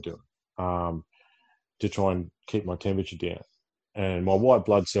honestly all they were doing, to try and keep my temperature down. And my white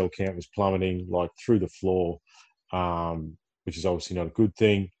blood cell count was plummeting like through the floor, which is obviously not a good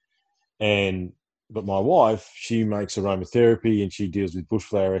thing. But my wife, she makes aromatherapy and she deals with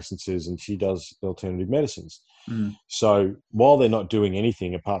bushflower essences and she does alternative medicines. Mm. So while they're not doing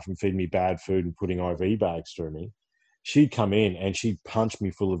anything apart from feeding me bad food and putting IV bags through me, she'd come in and she'd punch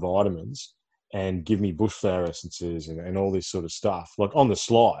me full of vitamins and give me bushflower essences and all this sort of stuff, like on the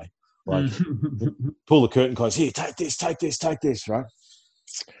sly, like pull the curtain close, here, take this, right?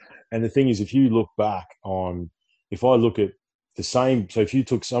 And the thing is, if you look back on, if I look at the same, so if you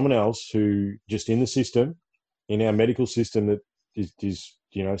took someone else who just in the system, in our medical system that is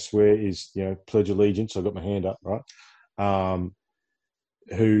pledge allegiance, I've got my hand up, right?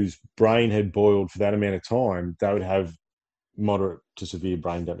 Whose brain had boiled for that amount of time, they would have moderate to severe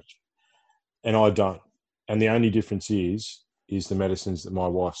brain damage. And I don't. And the only difference is the medicines that my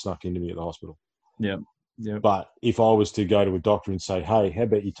wife snuck into me at the hospital. Yeah. But if I was to go to a doctor and say, hey, how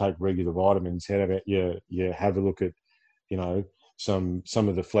about you take regular vitamins? How about you have a look at, some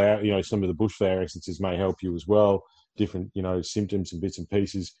of the flower, some of the bushflower essences may help you as well, different, symptoms and bits and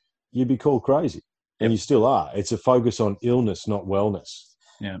pieces, you'd be called crazy. And you still are. It's a focus on illness, not wellness.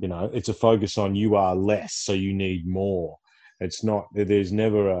 Yeah. It's a focus on you are less, so you need more. It's not, there's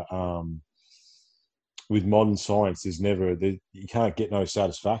never with modern science, you can't get no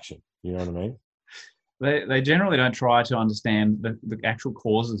satisfaction. You know what I mean? They generally don't try to understand the actual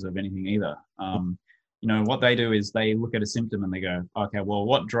causes of anything either. What they do is they look at a symptom and they go, okay, well,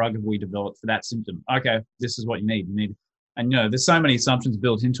 what drug have we developed for that symptom? Okay, this is what you need. And there's so many assumptions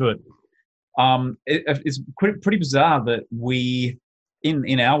built into it. It's pretty bizarre that we,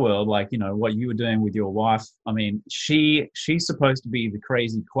 in our world, like, what you were doing with your wife, I mean, she's supposed to be the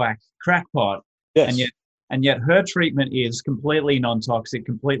crazy crackpot. Yes. And yet her treatment is completely non-toxic,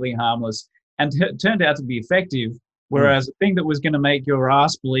 completely harmless, and turned out to be effective. Whereas the thing that was going to make your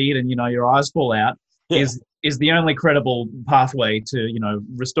ass bleed and, your eyes fall out is the only credible pathway to,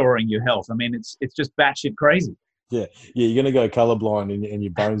 restoring your health. I mean, it's just batshit crazy. Yeah. You're going to go colorblind and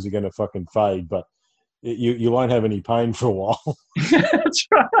your bones are going to fucking fade, but you won't have any pain for a while. That's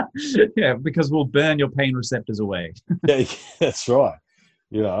right. Yeah, because we'll burn your pain receptors away. Yeah, that's right.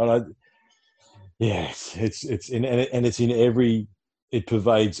 It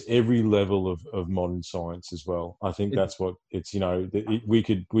pervades every level of modern science as well. I think that's what it's, we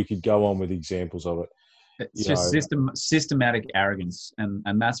could go on with examples of it. It's just systematic arrogance.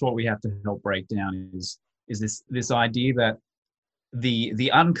 And that's what we have to help break down is this idea that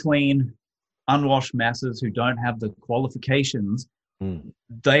the unclean, unwashed masses who don't have the qualifications,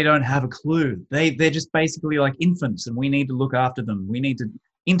 they don't have a clue. They're just basically like infants, and we need to look after them. We need to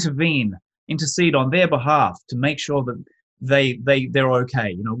intercede on their behalf to make sure that they're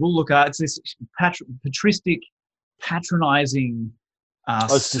okay. We'll look at, it's this patristic, patronizing,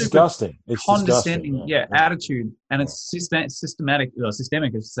 it's disgusting. It's condescending, attitude, and it's systemic, I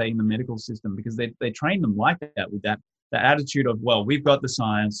should say, in the medical system, because they train them like that, with that attitude of, well, we've got the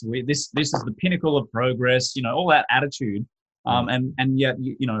science, this is the pinnacle of progress, all that attitude, and yet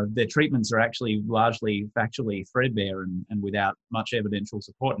their treatments are actually largely factually threadbare and without much evidential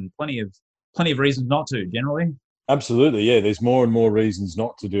support, and plenty of reasons not to, generally. Absolutely, yeah. There's more and more reasons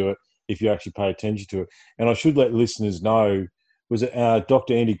not to do it if you actually pay attention to it. And I should let listeners know, was it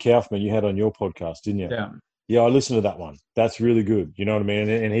Dr. Andy Kaufman you had on your podcast, didn't you? Yeah, I listened to that one. That's really good. You know what I mean?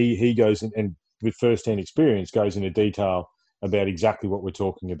 And he goes and with first-hand experience goes into detail about exactly what we're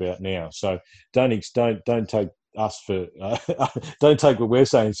talking about now. So don't take us for don't take what we're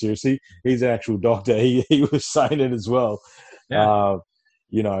saying seriously. He's an actual doctor. He was saying it as well. Yeah.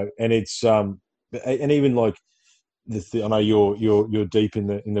 And it's and even like I know you're deep in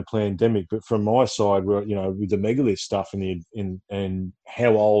the pandemic, but from my side, where with the megalith stuff and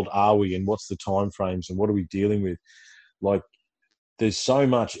how old are we and what's the time frames and what are we dealing with? Like, there's so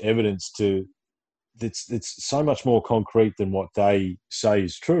much evidence it's so much more concrete than what they say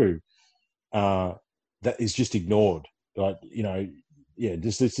is true. That is just ignored. Like,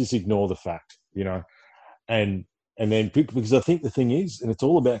 just ignore the fact, and then, because I think the thing is, and it's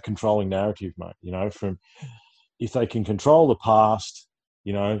all about controlling narrative, mate. From if they can control the past,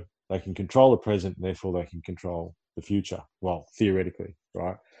 they can control the present, and therefore they can control the future. Well, theoretically,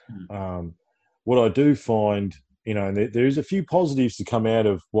 right? What I do find, and there is a few positives to come out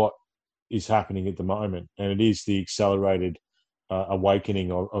of what is happening at the moment, and it is the accelerated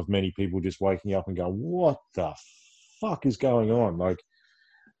awakening of many people just waking up and going, "What the fuck is going on?" Like,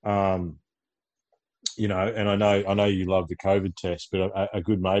 you know, and I know you love the COVID test, but a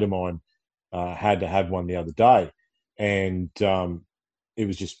good mate of mine had to have one the other day, and it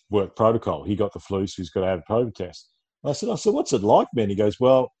was just work protocol. He got the flu, so he's got to have a COVID test. I said, what's it like, man? He goes,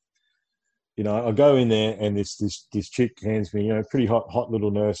 well, you know, I go in there and this chick hands me, you know, pretty hot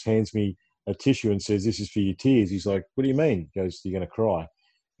little nurse hands me a tissue and says, "This is for your tears." He's like, "What do you mean?" He goes, "You're going to cry."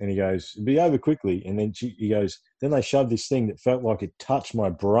 And he goes, "It'll be over quickly." And then he goes, "Then they shoved this thing that felt like it touched my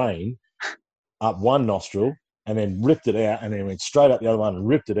brain up one nostril and then ripped it out, and then went straight up the other one and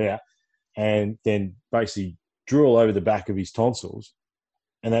ripped it out, and then basically drew all over the back of his tonsils.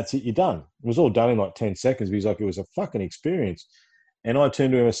 And that's it, you're done." It was all done in like 10 seconds. But he's like, it was a fucking experience. And I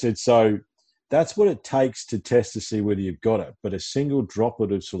turned to him and said, "So that's what it takes to test to see whether you've got it. But a single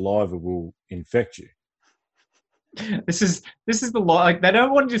droplet of saliva will infect you." This is the law. Like, they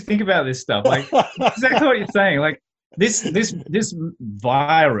don't want you to think about this stuff. Like, exactly what you're saying. Like, this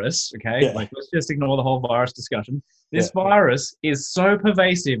virus, okay? Yeah. Like, let's just ignore the whole virus discussion. This virus is so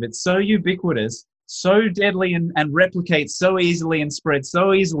pervasive. It's so ubiquitous, so deadly, and replicates so easily and spreads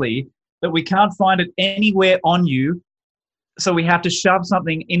so easily that we can't find it anywhere on you. So we have to shove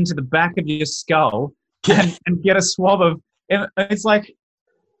something into the back of your skull and get a swab of. And it's like,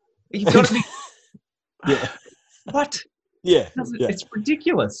 you've got to be. Yeah. What? Yeah. It's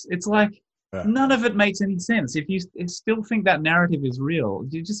ridiculous. It's like, none of it makes any sense. If you still think that narrative is real,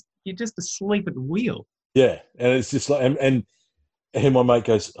 you're just asleep at the wheel. Yeah, and it's just like, and my mate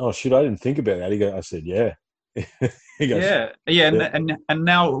goes, "Oh shit, I didn't think about that." I said, "Yeah." He goes, And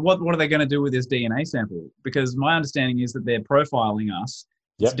now what are they going to do with this DNA sample? Because my understanding is that they're profiling us.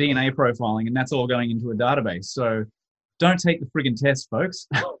 It's DNA profiling, and that's all going into a database. So don't take the friggin' test, folks.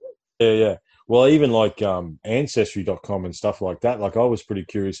 Yeah. Well, even like Ancestry.com and stuff like that, like I was pretty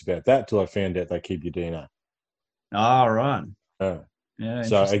curious about that till I found out they keep your DNA. Oh, right. Yeah.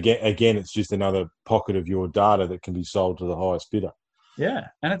 So again, it's just another pocket of your data that can be sold to the highest bidder. Yeah,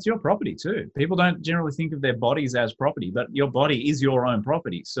 and it's your property too. People don't generally think of their bodies as property, but your body is your own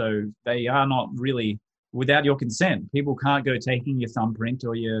property. So they are not really without your consent. People can't go taking your thumbprint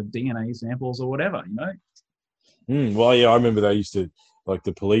or your DNA samples or whatever, you know? Well, yeah, I remember they used to, like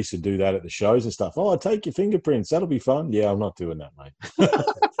the police would do that at the shows and stuff. "Oh, take your fingerprints. That'll be fun." Yeah, I'm not doing that, mate.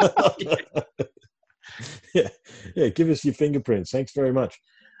 Yeah, give us your fingerprints. Thanks very much.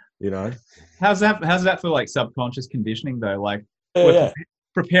 You know? How's that for like subconscious conditioning though? Like, yeah.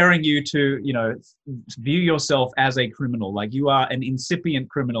 Preparing you to, you know, view yourself as a criminal. Like, you are an incipient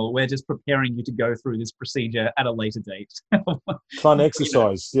criminal. We're just preparing you to go through this procedure at a later date. Fun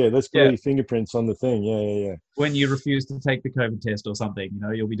exercise. Yeah, let's put your fingerprints on the thing. Yeah. When you refuse to take the COVID test or something, you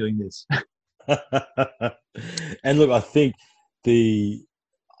know, you'll be doing this. And look, I think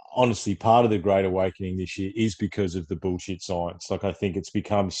honestly, part of the Great Awakening this year is because of the bullshit science. Like, I think it's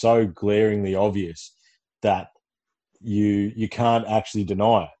become so glaringly obvious that you can't actually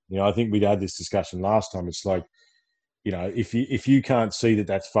deny it. You know, I think we'd had this discussion last time. It's like, you know, if you can't see that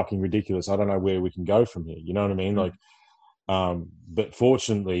that's fucking ridiculous, I don't know where we can go from here. You know what I mean? Like, but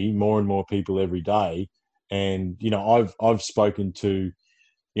fortunately, more and more people every day, and you know, I've spoken to,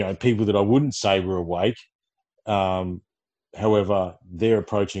 you know, people that I wouldn't say were awake. However, they're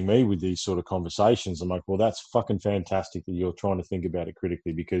approaching me with these sort of conversations. I'm like, well, that's fucking fantastic that you're trying to think about it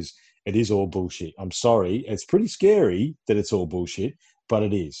critically, because it is all bullshit. I'm sorry. It's pretty scary that it's all bullshit, but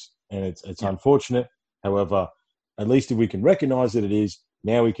it is. And it's unfortunate. However, at least if we can recognize that it is,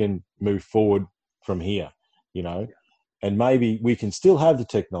 now we can move forward from here, you know, and maybe we can still have the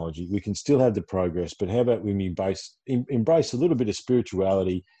technology, we can still have the progress, but how about we embrace a little bit of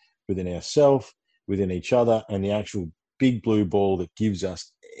spirituality within ourselves, within each other, and the actual big blue ball that gives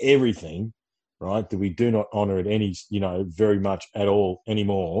us everything, right? That we do not honor it any, you know, very much at all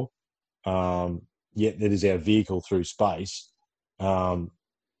anymore. Yet that is our vehicle through space. And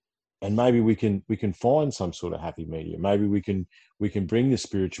maybe we can find some sort of happy medium. Maybe we can bring the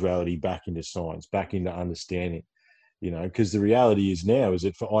spirituality back into science, back into understanding, you know, because the reality is now is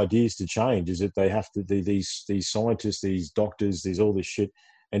that for ideas to change is that they have to, these scientists, these doctors, these all this shit,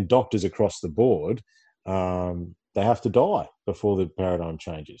 and doctors across the board, they have to die before the paradigm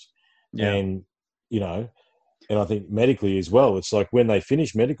changes. Yeah. And, you know, and I think medically as well, it's like when they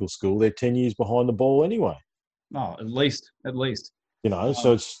finish medical school, they're 10 years behind the ball anyway. Oh, at least. You know,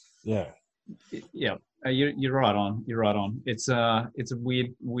 so it's, yeah. Yeah, you're right on. You're right on. It's a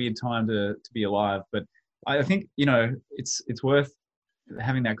weird time to be alive. But I think, you know, it's worth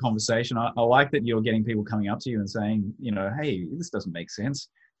having that conversation. I like that you're getting people coming up to you and saying, you know, hey, this doesn't make sense.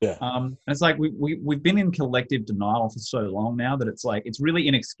 Yeah. And it's like we've been in collective denial for so long now that it's like it's really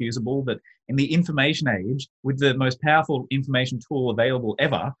inexcusable that in the information age, with the most powerful information tool available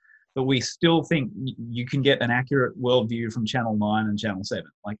ever, that we still think you can get an accurate worldview from Channel 9 and Channel 7.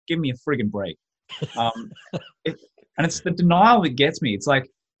 Like, give me a friggin' break. Um, and it's the denial that gets me. It's like,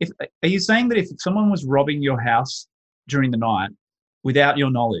 are you saying that if someone was robbing your house during the night without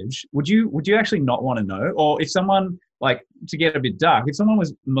your knowledge, would you actually not want to know? Or if someone, like, to get a bit dark, if someone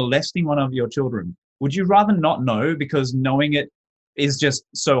was molesting one of your children, would you rather not know because knowing it is just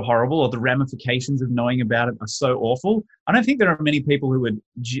so horrible, or the ramifications of knowing about it are so awful? I don't think there are many people who would,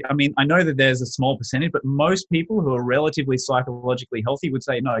 I mean, I know that there's a small percentage, but most people who are relatively psychologically healthy would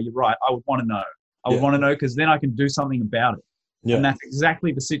say, no, you're right, I would want to know. I would want to know because then I can do something about it. Yeah. And that's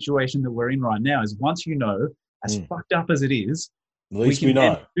exactly the situation that we're in right now, is once you know, as fucked up as it is, at least we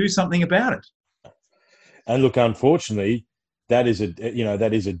know. Do something about it. And look, unfortunately, that is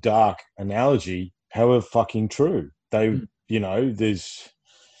a dark analogy, however fucking true. I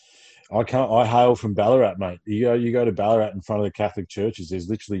hail from Ballarat, mate. You go to Ballarat in front of the Catholic churches, there's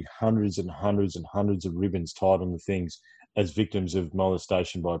literally hundreds and hundreds and hundreds of ribbons tied on the things as victims of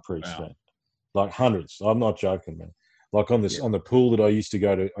molestation by priests, man. Like hundreds. I'm not joking, man. Like on the pool that I used to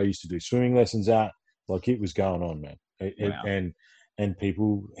go to, I used to do swimming lessons at. Like, it was going on, man. And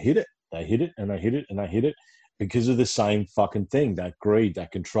people hit it. They hit it and they hit it and they hit it because of the same fucking thing, that greed,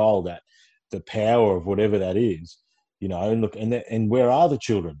 that control, that the power of whatever that is, you know. And look, and where are the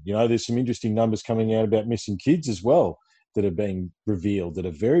children? You know, there's some interesting numbers coming out about missing kids as well that are being revealed that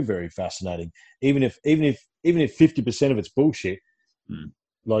are very, very fascinating. Even if 50% of it's bullshit,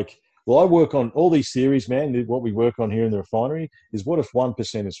 like. Well, I work on all these theories, man. What we work on here in the refinery is, what if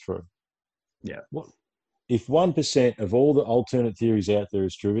 1% is true? Yeah. What if 1% of all the alternate theories out there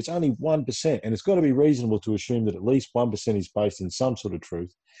is true? It's only 1%, and it's got to be reasonable to assume that at least 1% is based in some sort of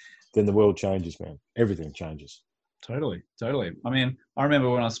truth. Then the world changes, man. Everything changes. Totally. I mean, I remember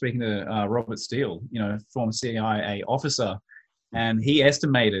when I was speaking to Robert Steele, you know, former CIA officer, and he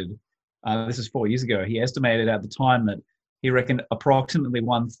estimated, this is 4 years ago, he estimated at the time that he reckoned approximately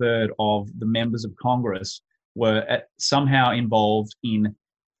 1/3 of the members of Congress were somehow involved in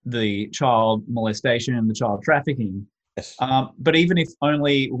the child molestation and the child trafficking. Yes. But even if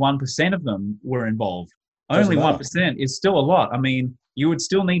only 1% of them were involved, only 1% is still a lot. I mean, you would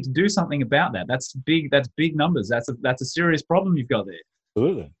still need to do something about that. That's big. That's big numbers. That's a serious problem you've got there.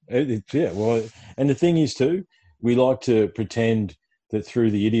 Absolutely. Yeah. Well, and the thing is too, we like to pretend that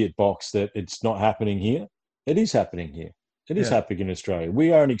through the idiot box that it's not happening here. It is happening here. It is happening in Australia.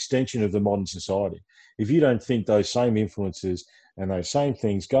 We are an extension of the modern society. If you don't think those same influences and those same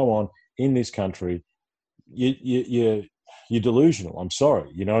things go on in this country, you're delusional. I'm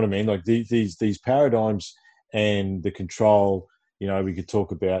sorry. You know what I mean? Like these paradigms and the control. You know, we could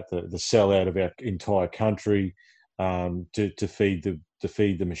talk about the sellout of our entire country to feed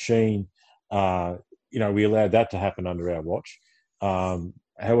the machine. You know, we allowed that to happen under our watch.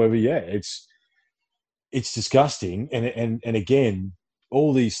 However, it's disgusting, and again,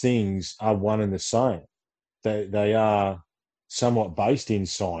 all these things are one and the same. They are somewhat based in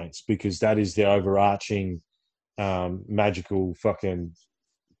science because that is the overarching magical fucking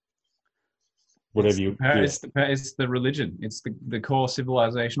whatever It's the religion. It's the core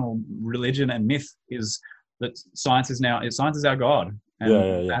civilizational religion and myth is that science is our God,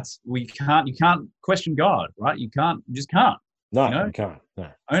 and that's you can't question God, right? You just can't. No, you know? You can't. No.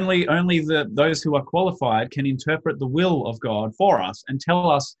 Only those who are qualified can interpret the will of God for us and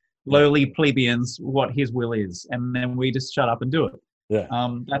tell us lowly plebeians what His will is, and then we just shut up and do it. Yeah.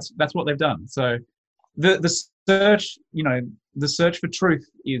 That's what they've done. So the search, the search for truth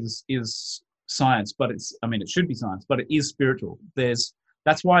is science, but it should be science, but it is spiritual.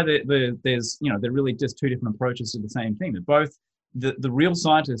 That's why there's they're really just two different approaches to the same thing. That both the real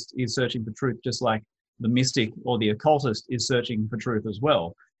scientist is searching for truth, just like the mystic or the occultist is searching for truth as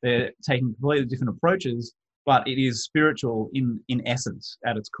well. They're taking completely different approaches, but it is spiritual in essence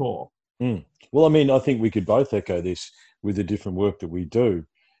at its core. Well, I mean, I think we could both echo this with the different work that we do.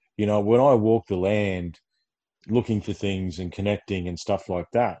 You know, when I walk the land looking for things and connecting and stuff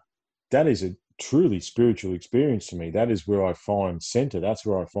like that, that is a truly spiritual experience to me. That is where I find center. That's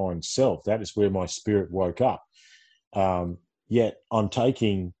where I find self. That is where my spirit woke up. Yet I'm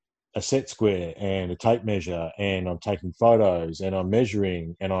taking a set square and a tape measure and I'm taking photos and I'm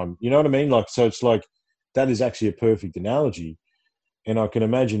measuring and you know what I mean? Like, so it's like, that is actually a perfect analogy. And I can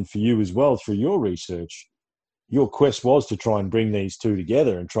imagine for you as well, through your research, your quest was to try and bring these two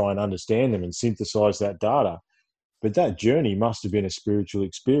together and try and understand them and synthesize that data. But that journey must have been a spiritual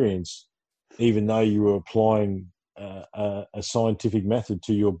experience, even though you were applying a scientific method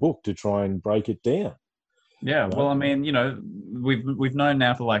to your book to try and break it down. Yeah, Right. well, I mean, we've known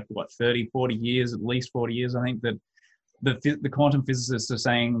now for like what 30, 40 years, at least 40 years, I think, that the quantum physicists are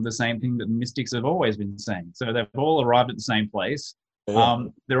saying the same thing that mystics have always been saying. So they've all arrived at the same place. Yeah.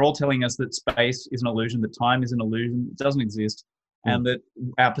 They're all telling us that space is an illusion, that time is an illusion, it doesn't exist, and that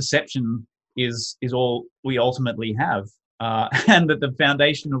our perception is all we ultimately have, and that the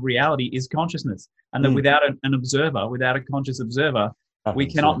foundation of reality is consciousness, and that without an observer, without a conscious observer, we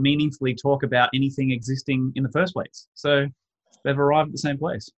cannot meaningfully talk about anything existing in the first place. So they've arrived at the same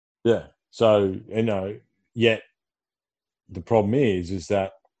place. Yeah. So, yet the problem is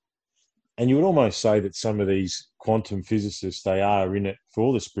that, and you would almost say that some of these quantum physicists, they are in it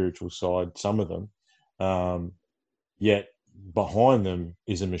for the spiritual side, some of them, yet behind them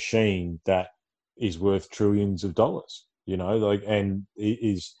is a machine that is worth trillions of dollars, and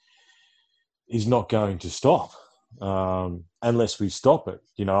is not going to stop unless we stop it.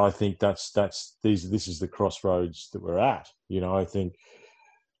 I think this is the crossroads that we're at. I think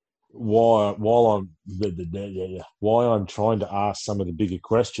why I'm trying to ask some of the bigger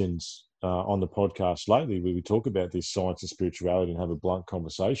questions on the podcast lately, where we talk about this science and spirituality and have a blunt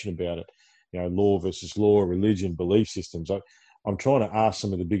conversation about it. Law versus law, religion, belief systems. I'm trying to ask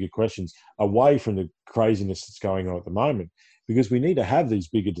some of the bigger questions away from the craziness that's going on at the moment, because we need to have these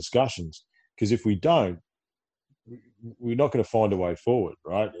bigger discussions. Because if we don't, we're not going to find a way forward,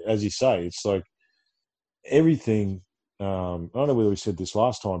 right? As you say, it's like everything. I don't know whether we said this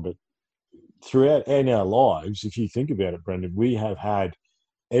last time, but throughout in our lives, if you think about it, Brendan, we have had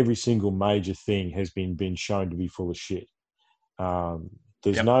every single major thing has been shown to be full of shit.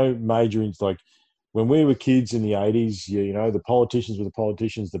 There's no major, like when we were kids in the 80s, the politicians were the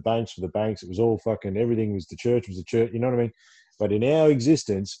politicians, the banks were the banks. It was all fucking, everything was the church, you know what I mean? But in our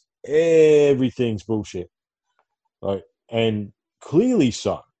existence, everything's bullshit. Like, and clearly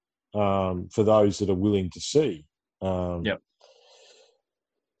so, for those that are willing to see. I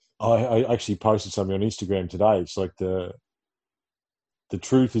actually posted something on Instagram today. It's like the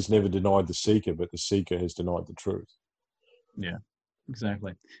truth has never denied the seeker, but the seeker has denied the truth. Yeah,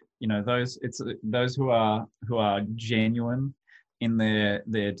 exactly. Those who are genuine in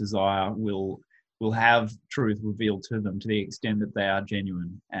their desire will have truth revealed to them, to the extent that they are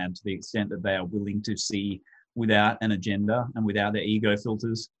genuine and to the extent that they are willing to see without an agenda and without their ego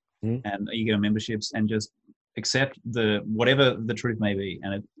filters and ego memberships, and just accept whatever the truth may be.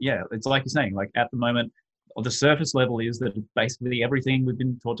 And it's like you're saying, like at the moment, the surface level is that basically everything we've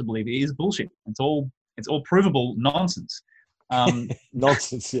been taught to believe is bullshit. It's all provable nonsense.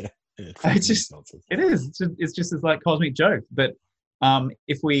 Nonsense, yeah. It's just nonsense. It is. It's just this like cosmic joke. But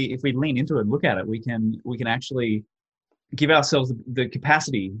if we lean into it and look at it, we can actually give ourselves the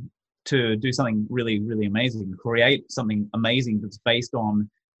capacity to do something really, really amazing, create something amazing that's based on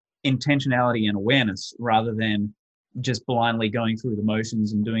intentionality and awareness, rather than just blindly going through the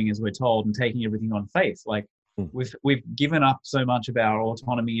motions and doing as we're told and taking everything on faith. Like we've given up so much of our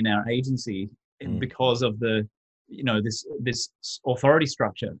autonomy and our agency because of the this authority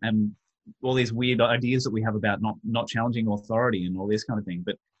structure and all these weird ideas that we have about not challenging authority and all this kind of thing.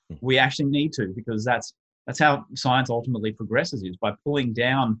 But we actually need to, because that's how science ultimately progresses, is by pulling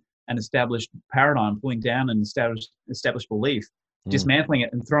down an established paradigm, pulling down an established belief, dismantling it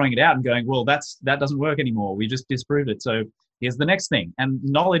and throwing it out and going, well, that doesn't work anymore. We just disproved it. So here's the next thing. And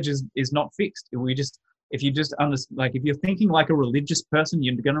knowledge is not fixed. If you're thinking like a religious person,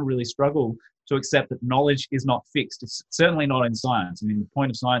 you're going to really struggle to accept that knowledge is not fixed. It's certainly not in science. I mean, the point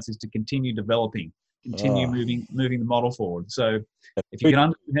of science is to continue developing, moving the model forward. So if you can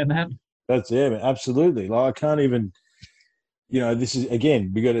understand that. That's, yeah, absolutely. Like I can't even, this is,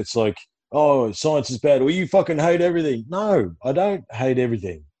 again, it's like, oh, science is bad, or you fucking hate everything. No, I don't hate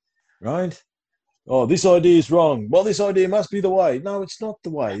everything, right? Oh, this idea is wrong. Well, this idea must be the way. No, it's not the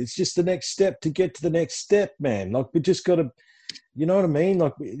way. It's just the next step to get to the next step, man. Like, we just got to, you know what I mean?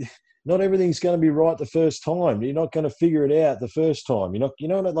 Like, not everything's going to be right the first time. You're not going to figure it out the first time.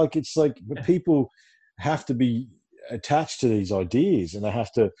 Like, it's like people have to be attached to these ideas, and they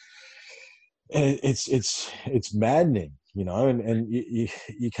have to, and it's maddening. And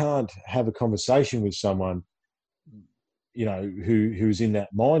you can't have a conversation with someone, who's in that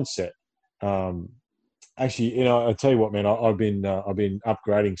mindset. Actually, I tell you what, man, I've been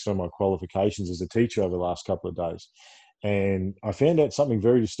upgrading some of my qualifications as a teacher over the last couple of days, and I found out something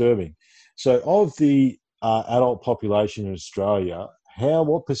very disturbing. So, of the adult population in Australia,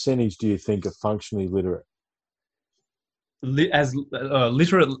 what percentage do you think are functionally literate?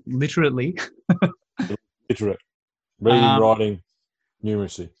 Literately. Literate. Reading, writing,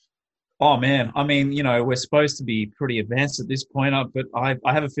 numeracy. Oh man, I mean, we're supposed to be pretty advanced at this point, but I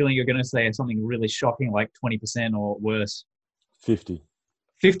have a feeling you're going to say something really shocking, like 20% or worse. 50.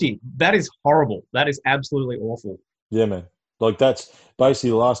 50. That is horrible. That is absolutely awful. Yeah, man. Like that's basically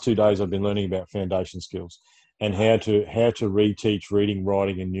the last 2 days I've been learning about foundation skills and how to reteach reading,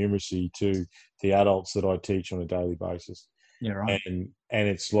 writing, and numeracy to the adults that I teach on a daily basis. Yeah, right. And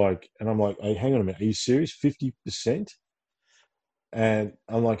it's like, and I'm like, hey, hang on a minute, are you serious? 50%? And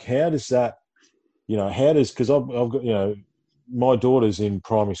I'm like, how does that, because I've got, my daughter's in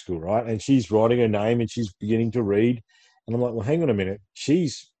primary school, right? And she's writing her name and she's beginning to read. And I'm like, well, hang on a minute.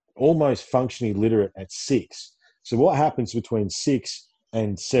 She's almost functionally literate at 6. So what happens between 6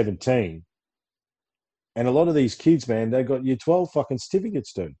 and 17? And a lot of these kids, man, they got year 12 fucking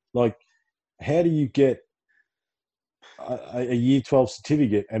certificates, dude. Like, how do you get a year 12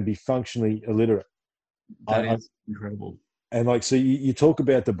 certificate and be functionally illiterate? That is incredible. And like, so you talk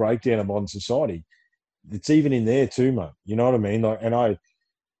about the breakdown of modern society. It's even in there too, mate. You know what I mean? Like,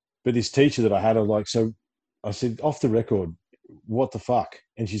 but this teacher that I had, so I said, off the record, what the fuck?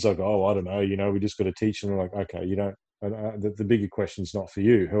 And she's like, oh, I don't know. We just got to teach them. I'm like, okay, you don't, the bigger question's not for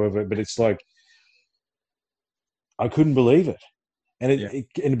you. However, but it's like, I couldn't believe it.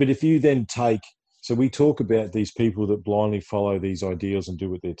 And but if you then so we talk about these people that blindly follow these ideals and do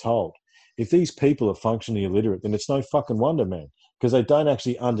what they're told. If these people are functionally illiterate, then it's no fucking wonder, man, because they don't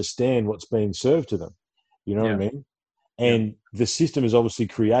actually understand what's being served to them. You know what I mean? And the system has obviously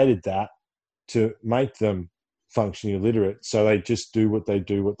created that to make them functionally illiterate. So they just do what they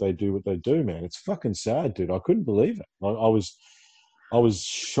do, man. It's fucking sad, dude. I couldn't believe it. I was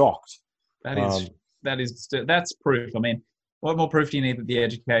shocked. That's proof. I mean, what more proof do you need that the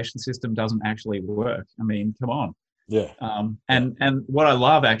education system doesn't actually work? I mean, come on. Yeah. And what I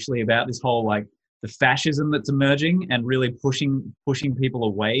love actually about this whole, like, the fascism that's emerging and really pushing people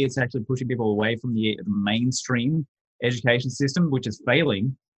away, it's actually pushing people away from the mainstream education system, which is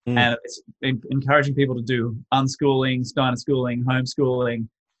failing. And it's encouraging people to do unschooling, Steiner schooling, homeschooling.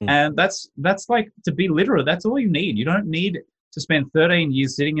 And that's like, to be literate, that's all you need. You don't need to spend 13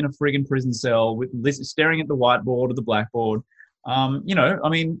 years sitting in a friggin' prison cell staring at the whiteboard or the blackboard. I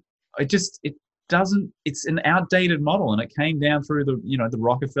mean, it's an outdated model, and it came down through the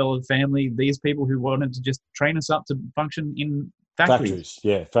Rockefeller family, these people who wanted to just train us up to function in factories.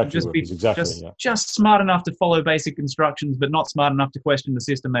 Yeah, factory workers, exactly. Just smart enough to follow basic instructions, but not smart enough to question the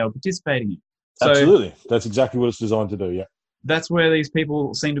system they were participating in. So absolutely. That's exactly what it's designed to do, yeah. That's where these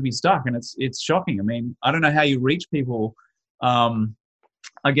people seem to be stuck, and it's shocking. I mean, I don't know how you reach people.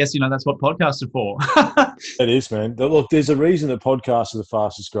 I guess, that's what podcasts are for. It is, man. Look, there's a reason that podcasts are the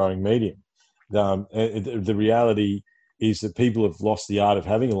fastest growing medium. The reality is that people have lost the art of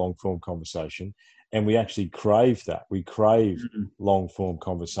having a long form conversation, and we actually crave that. We crave long form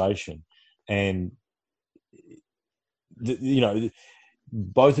conversation, and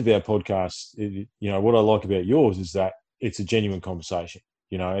both of our podcasts. What I like about yours is that it's a genuine conversation.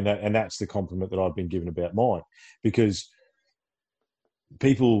 And that's the compliment that I've been given about mine, because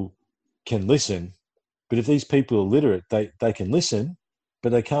people can listen, but if these people are literate, they can listen,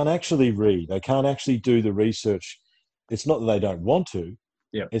 but they can't actually read. They can't actually do the research. It's not that they don't want to.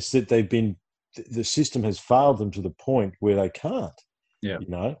 Yeah. It's that the system has failed them to the point where they can't. Yeah.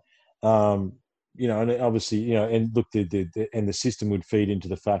 And obviously, and look, and the system would feed into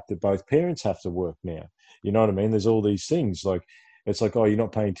the fact that both parents have to work now. You know what I mean? There's all these things like, it's like, oh, you're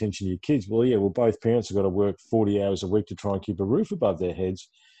not paying attention to your kids. Well, yeah, both parents have got to work 40 hours a week to try and keep a roof above their heads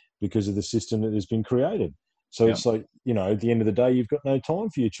because of the system that has been created. So it's like, at the end of the day, you've got no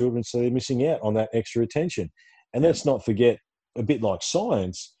time for your children, so they're missing out on that extra attention. And let's not forget, a bit like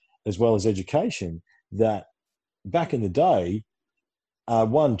science as well as education, that back in the day,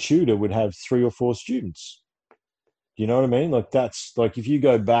 one tutor would have 3 or 4 students. You know what I mean? Like, that's like, if you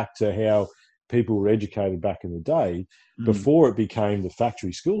go back to how people were educated back in the day, before it became the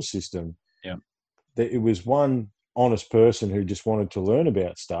factory school system, that it was one honest person who just wanted to learn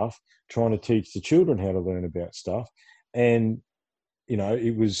about stuff, trying to teach the children how to learn about stuff. And,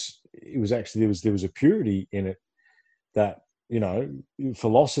 it was actually, there was a purity in it that,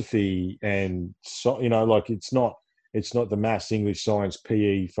 philosophy and, like, it's not the maths, English, science,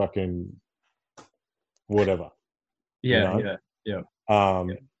 PE, fucking whatever. Yeah.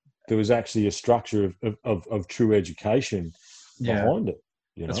 There was actually a structure of true education behind it.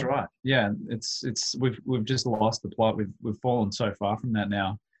 That's right. Yeah, we've just lost the plot. We've fallen so far from that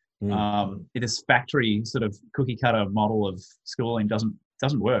now. This factory sort of cookie cutter model of schooling doesn't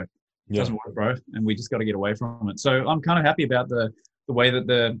work. It doesn't work, bro. And we just got to get away from it. So I'm kind of happy about the the way that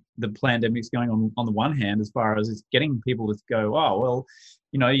the pandemic's going on the one hand, as far as it's getting people to go, oh, well,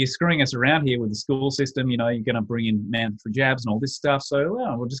 you're screwing us around here with the school system. You're going to bring in mandatory jabs and all this stuff. So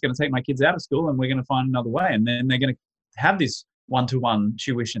we're just going to take my kids out of school and we're going to find another way. And then they're going to have this one-to-one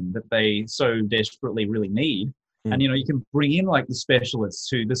tuition that they so desperately really need. And, you can bring in like the specialists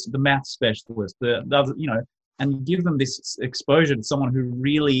the math specialist, the other, and give them this exposure to someone who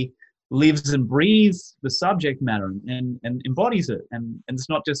really lives and breathes the subject matter and embodies it. And it's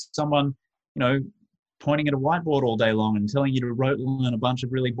not just someone, pointing at a whiteboard all day long and telling you to learn a bunch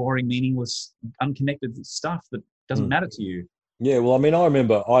of really boring, meaningless, unconnected stuff that doesn't matter to you. Yeah, well, I mean, I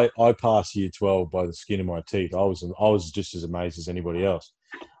remember I passed year 12 by the skin of my teeth. I was just as amazed as anybody else.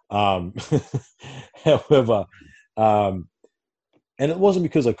 However, and it wasn't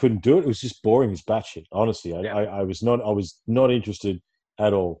because I couldn't do it. It was just boring as batshit. Honestly, I was not interested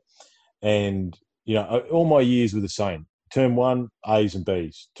at all. And all my years were the same. Term 1, A's and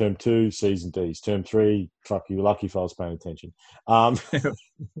B's. Term 2, C's and D's. Term 3, fuck you, lucky if I was paying attention. But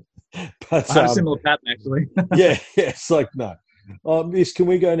I had a similar pattern, actually. yeah, it's like, no. Miss, can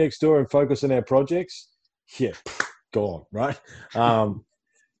we go next door and focus on our projects? Yeah, gone, right?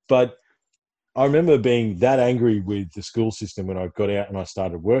 But I remember being that angry with the school system when I got out and I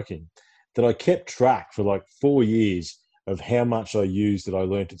started working that I kept track for like 4 years of how much I used that I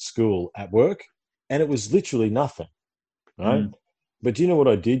learned at school at work. And it was literally nothing, right? But do you know what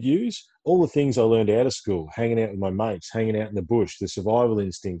I did use? All the things I learned out of school, hanging out with my mates, hanging out in the bush, the survival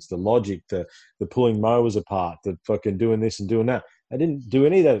instincts, the logic, the pulling mowers apart, the fucking doing this and doing that. I didn't do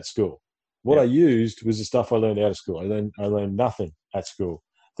any of that at school. What I used was the stuff I learned out of school. I learned nothing at school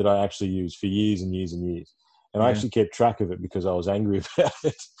that I actually used for years and years and years. And I actually kept track of it because I was angry about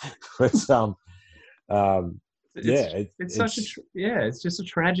it. But it's just a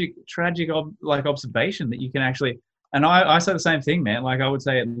tragic observation that you can actually. And I say the same thing, man. Like I would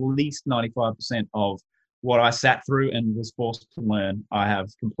say at least 95% of what I sat through and was forced to learn, I have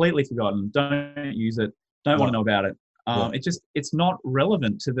completely forgotten. Don't use it. Don't want to know about it. It's not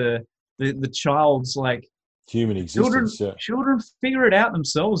relevant to the child's like human existence. Children figure it out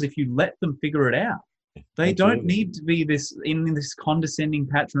themselves if you let them figure it out. They don't need to be in this condescending,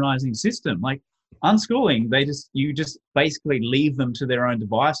 patronizing system. Like unschooling, you just basically leave them to their own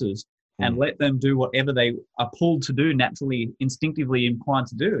devices and let them do whatever they are pulled to do, naturally, instinctively inclined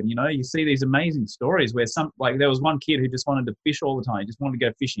to do. And, you see these amazing stories where there was one kid who just wanted to fish all the time. He just wanted to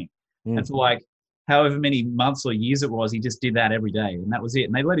go fishing. And for like however many months or years it was, he just did that every day. And that was it.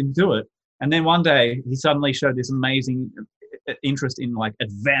 And they let him do it. And then one day he suddenly showed this amazing interest in like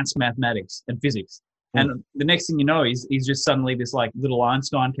advanced mathematics and physics. And the next thing you know, he's just suddenly this like little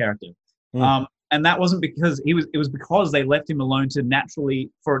Einstein character. And that wasn't because it was because they left him alone to naturally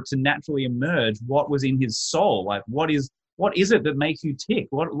emerge what was in his soul. Like, what is it that makes you tick?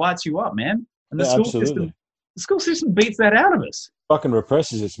 What lights you up, man? And the school system beats that out of us. Fucking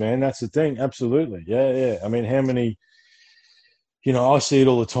represses us, man. That's the thing. Absolutely. Yeah. I mean, how many, I see it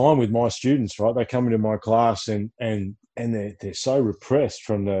all the time with my students, right? They come into my class and they're so repressed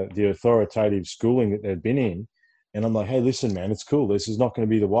from the authoritative schooling that they've been in. And I'm like, hey, listen, man, it's cool. This is not going to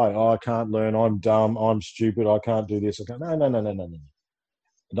be the way. Oh, I can't learn. I'm dumb. I'm stupid. I can't do this. No.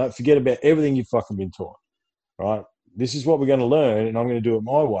 Don't forget about everything you've fucking been taught, right? This is what we're going to learn, and I'm going to do it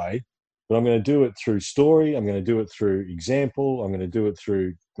my way, but I'm going to do it through story. I'm going to do it through example. I'm going to do it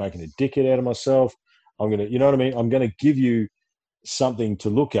through making a dickhead out of myself. I'm going to, you know what I mean? I'm going to give you something to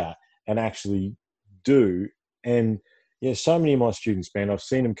look at and actually do. And, so many of my students, man, I've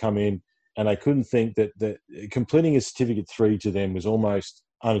seen them come in, and I couldn't think that completing a certificate 3 to them was almost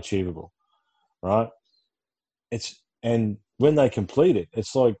unachievable, right? And when they complete it,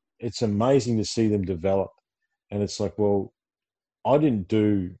 it's like, it's amazing to see them develop. And it's like, well, I didn't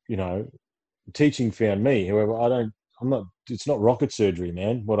do, teaching found me. However, it's not rocket surgery,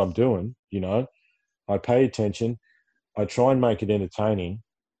 man, what I'm doing, I pay attention. I try and make it entertaining,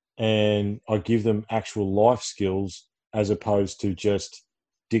 and I give them actual life skills as opposed to just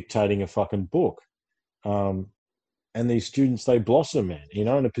dictating a fucking book. And these students, they blossom, man, in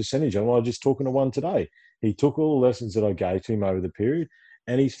a percentage. I was just talking to one today. He took all the lessons that I gave to him over the period,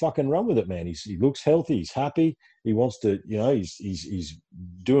 and he's fucking run with it, man. He looks healthy. He's happy. He wants to, he's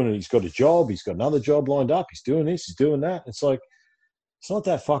doing it. He's got a job. He's got another job lined up. He's doing this. He's doing that. It's like, it's not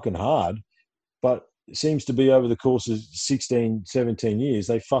that fucking hard, but it seems to be over the course of 16, 17 years,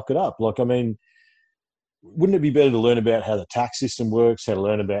 they fuck it up. Like, I mean, wouldn't it be better to learn about how the tax system works, how to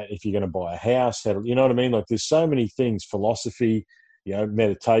learn about if you're going to buy a house, you know what I mean? Like, there's so many things, philosophy,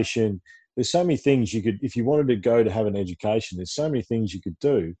 meditation. There's so many things you could, if you wanted to go to have an education, there's so many things you could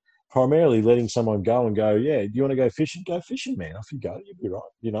do primarily letting someone go and go, yeah, do you want to go fishing? Go fishing, man. Off you go. You'll be right,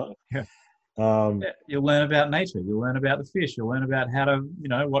 you know. Yeah. Um, Yeah, you'll learn about nature. You'll learn about the fish. You'll learn about how to,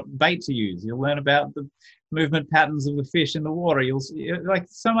 what bait to use. You'll learn about the movement patterns of the fish in the water. You'll see, like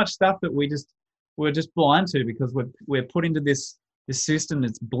so much stuff that we're just blind to because we're put into this system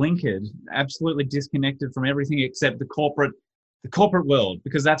that's blinkered, absolutely disconnected from everything except the corporate world,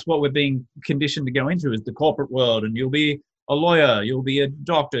 because that's what we're being conditioned to go into is the corporate world. And you'll be a lawyer, you'll be a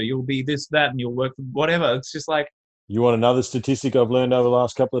doctor, you'll be this, that, and you'll work whatever. It's just like, you want another statistic I've learned over the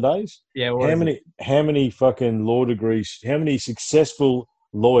last couple of days? yeah, how many fucking law degrees, how many successful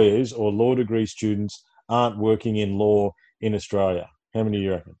lawyers or law degree students aren't working in law in Australia? How many do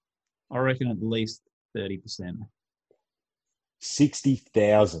you reckon? I reckon at least 30%.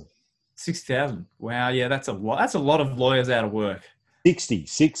 60,000. 6,000. Wow, yeah, that's a lot. That's a lot of lawyers out of work.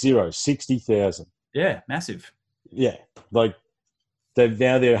 60,000. Yeah, massive. Yeah, like they're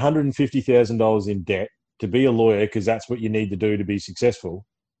 $150,000 in debt to be a lawyer because that's what you need to do to be successful.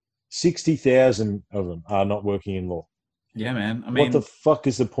 60,000 of them are not working in law. Yeah, man. I mean, what the fuck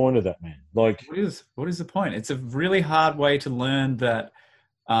is the point of that, man? Like, what is the point? It's a really hard way to learn that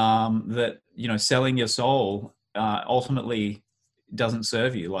selling your soul ultimately doesn't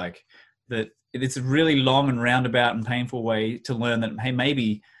serve you. Like that, it's a really long and roundabout and painful way to learn that. Hey,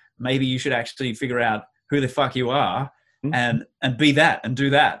 maybe you should actually figure out who the fuck you are and be that and do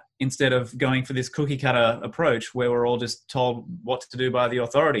that, instead of going for this cookie cutter approach where we're all just told what to do by the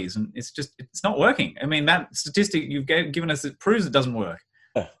authorities. And it's not working. I mean, that statistic you've given us, it proves it doesn't work.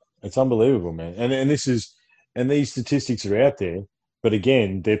 Yeah, it's unbelievable, man. And these statistics are out there, but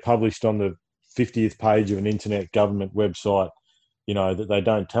again, they're published on the 50th page of an internet government website, that they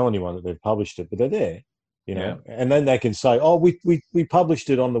don't tell anyone that they've published it, but they're there, and then they can say, oh, we published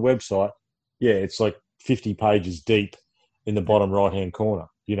it on the website. Yeah. It's like 50 pages deep in the bottom right-hand corner.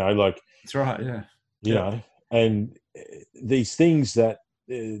 That's right, yeah. And these things that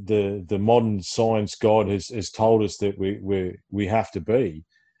the modern science God has told us that we have to be,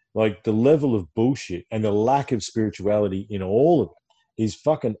 like the level of bullshit and the lack of spirituality in all of it is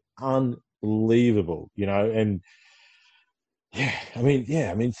fucking unbelievable, and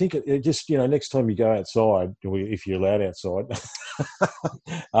think it just, next time you go outside, if you're allowed outside,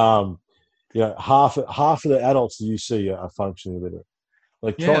 half of the adults that you see are functionally illiterate.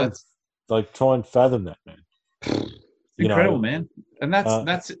 Like try and fathom that, man. Incredible, man. And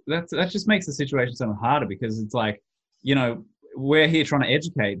that just makes the situation so much harder, because it's like, we're here trying to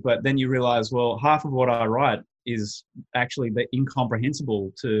educate, but then you realize, well, half of what I write is actually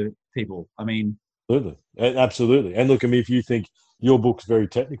incomprehensible to people. I mean, absolutely. And look, I mean, if you think your book's very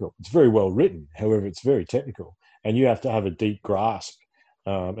technical, it's very well written. However, it's very technical, and you have to have a deep grasp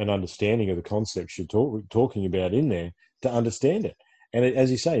and understanding of the concepts you're talking about in there to understand it. And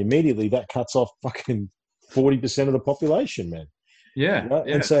as you say, immediately that cuts off fucking 40% of the population, man. Yeah. Yeah.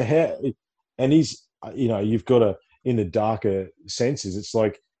 And so you've got to, in the darker senses, it's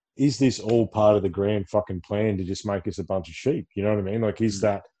like, is this all part of the grand fucking plan to just make us a bunch of sheep? You know what I mean? Like, is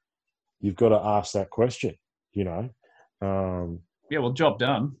that, you've got to ask that question, well, job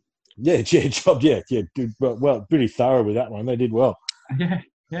done. Yeah, job. Yeah. Well, pretty thorough with that one. They did well. Yeah.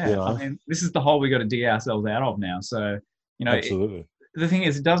 I mean, this is the hole we got to dig ourselves out of now. So, absolutely. The thing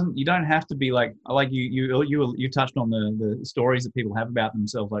is, you don't have to be like you touched on the stories that people have about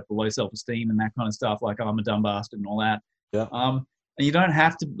themselves, like the low self-esteem and that kind of stuff, like, oh, I'm a dumb bastard and all that. Yeah. And you don't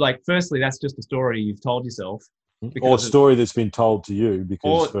have to, like, firstly, that's just a story you've told yourself. Or a story that's been told to you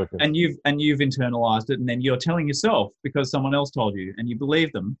and you've internalized it, and then you're telling yourself because someone else told you and you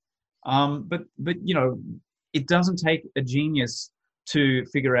believe them. But it doesn't take a genius to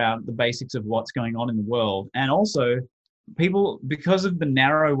figure out the basics of what's going on in the world. And also, people, because of the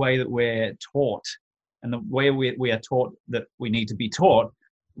narrow way that we're taught and the way we are taught that we need to be taught,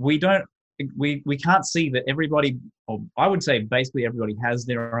 we can't see that everybody, or I would say basically everybody, has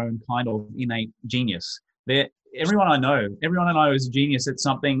their own kind of innate genius. Everyone I know is a genius at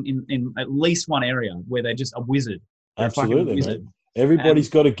something in at least one area where they're just a wizard. Absolutely, wizard. Everybody's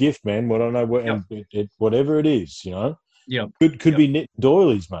got a gift, man. Well, I don't know whatever it is, Yeah. Could be knit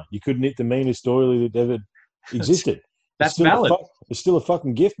doilies, mate. You could knit the meanest doily that ever existed. That's valid. It's still a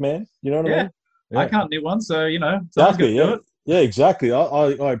fucking gift, man. You know what I mean? Yeah. I can't knit one, so exactly. Yeah. Yeah, exactly.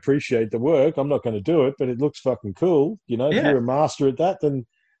 I appreciate the work. I'm not going to do it, but it looks fucking cool. If you're a master at that, then,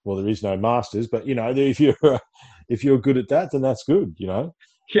 well, there is no masters, but if you're good at that, then that's good. Yeah.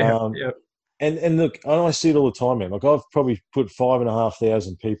 And look, I see it all the time, man. Like, I've probably put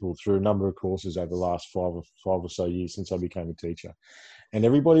 5,500 people through a number of courses over the last five or so years since I became a teacher, and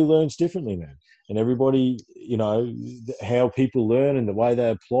everybody learns differently, man. and everybody, how people learn and the way they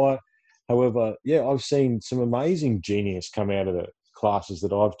apply it. However, yeah, I've seen some amazing genius come out of the classes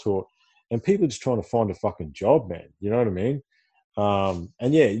that I've taught, and people are just trying to find a fucking job, man. You know what I mean?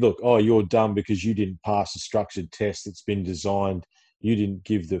 And yeah, look, you're dumb because you didn't pass a structured test that's been designed. You didn't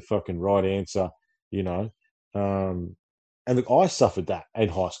give the fucking right answer, And look, I suffered that in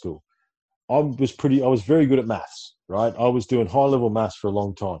high school. I was very good at maths, right? I was doing high level maths for a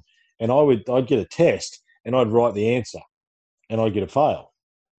long time. And I'd get a test and I'd write the answer and I'd get a fail.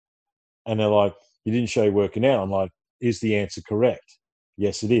 And they're like, you didn't show you working out. I'm like, is the answer correct?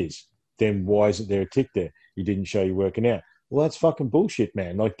 Yes, it is. Then why isn't there a tick there? You didn't show you working out. Well, that's fucking bullshit,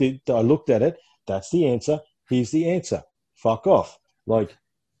 man. Like, I looked at it. That's the answer. Here's the answer. Fuck off. Like,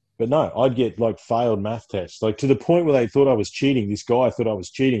 but no, I'd get like failed math tests, like to the point where they thought I was cheating. This guy thought I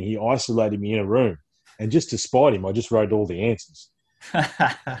was cheating. He isolated me in a room, and just to spite him, I just wrote all the answers.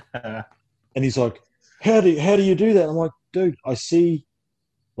 And he's like, how do you do that? I'm like, dude, I see,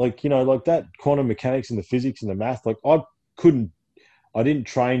 like, like that quantum mechanics and the physics and the math. Like, I didn't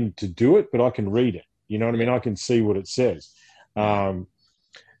train to do it, but I can read it. You know what I mean? I can see what it says. And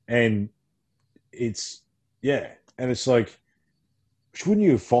it's, and it's like, shouldn't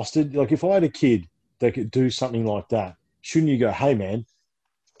you have fostered? Like, if I had a kid that could do something like that, shouldn't you go, hey, man,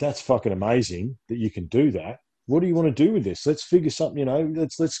 that's fucking amazing that you can do that. What do you want to do with this? Let's figure something,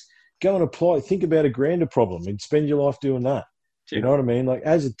 let's go and apply. Think about a grander problem and spend your life doing that. Yeah. You know what I mean? Like,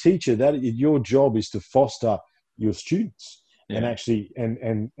 as a teacher, that your job is to foster your students and actually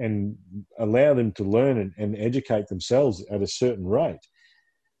and allow them to learn and educate themselves at a certain rate.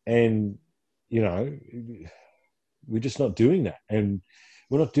 And, we're just not doing that, and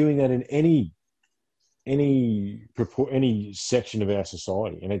we're not doing that in any section of our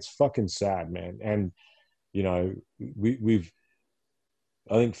society, and it's fucking sad, man. And I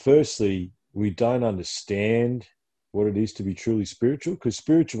think firstly we don't understand what it is to be truly spiritual, because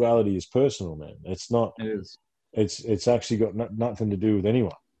spirituality is personal, man. It's not. It is. It's actually got nothing to do with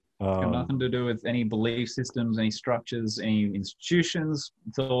anyone. It's got nothing to do with any belief systems, any structures, any institutions.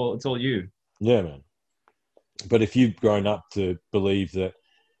 It's all you. Yeah, man. But if you've grown up to believe that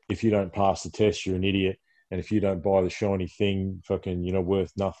if you don't pass the test, you're an idiot, and if you don't buy the shiny thing, fucking,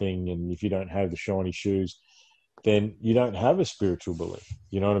 worth nothing, and if you don't have the shiny shoes, then you don't have a spiritual belief.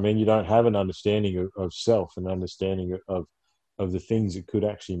 You know what I mean? You don't have an understanding of self, an understanding of the things that could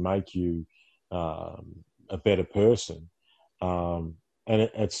actually make you a better person. And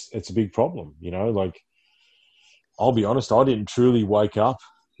it's a big problem, like, I'll be honest, I didn't truly wake up,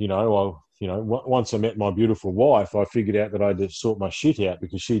 once I met my beautiful wife, I figured out that I had to sort my shit out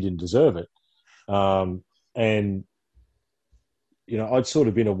because she didn't deserve it. And, I'd sort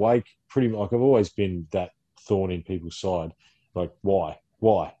of been awake pretty much. Like, I've always been that thorn in people's side. Like, why?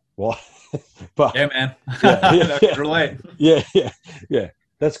 But yeah, man. Yeah. Relate. Yeah.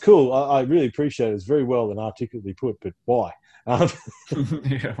 That's cool. I really appreciate it. It's very well and articulately put, but why?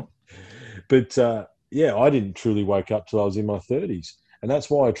 Yeah. But, I didn't truly wake up till I was in my 30s. And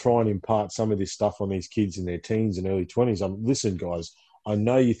that's why I try and impart some of this stuff on these kids in their teens and early 20s. Listen, guys, I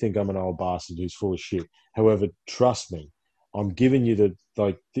know you think I'm an old bastard who's full of shit. However, trust me, I'm giving you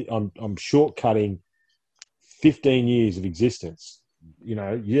I'm shortcutting 15 years of existence.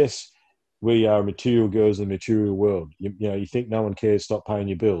 Yes, we are material girls in a material world. You think no one cares, stop paying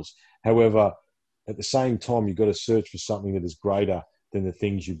your bills. However, at the same time, you've got to search for something that is greater than the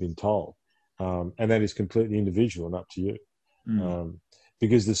things you've been told. And that is completely individual and up to you.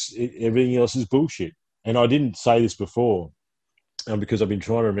 Because everything else is bullshit. And I didn't say this before because I've been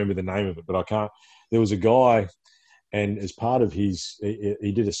trying to remember the name of it, but I can't. There was a guy, and as part of he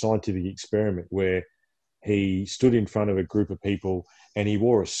did a scientific experiment where he stood in front of a group of people and he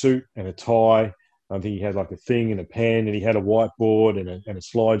wore a suit and a tie. I think he had like a thing and a pen, and he had a whiteboard and a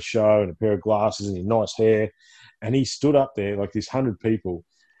slideshow and a pair of glasses and nice hair. And he stood up there like this 100 people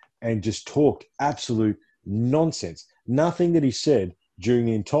and just talked absolute nonsense. Nothing that he said during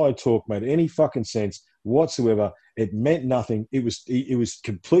the entire talk made any fucking sense whatsoever. It meant nothing. It was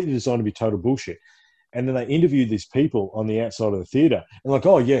completely designed to be total bullshit. And then they interviewed these people on the outside of the theatre and like,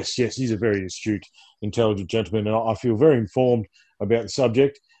 oh, yes, he's a very astute, intelligent gentleman. And I feel very informed about the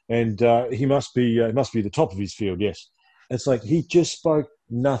subject. And he must be the top of his field. Yes. It's like, he just spoke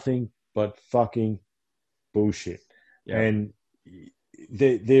nothing but fucking bullshit. Yeah. And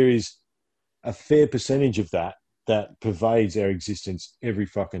there is a fair percentage of that pervades our existence every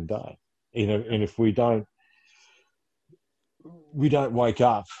fucking day. And if we don't wake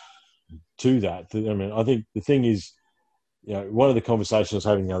up to that. I mean, I think the thing is, one of the conversations I was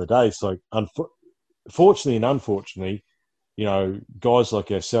having the other day, it's like, fortunately and unfortunately, guys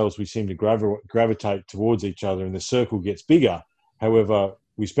like ourselves, we seem to gravitate towards each other, and the circle gets bigger. However,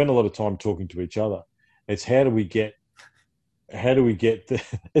 we spend a lot of time talking to each other. It's how do we get the?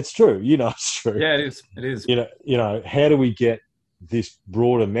 It's true, it's true. Yeah, it is. It is. How do we get this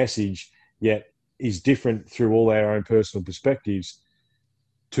broader message, yet is different through all our own personal perspectives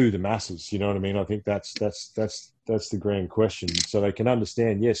to the masses? You know what I mean? I think that's the grand question. So they can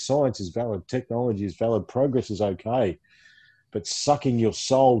understand, yes, science is valid, technology is valid, progress is okay, but sucking your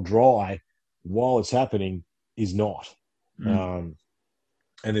soul dry while it's happening is not. And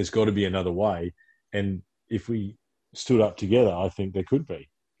there's got to be another way. And if we stood up together, I think there could be.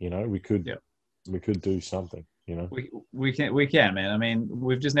 We could do something. We can, man. I mean,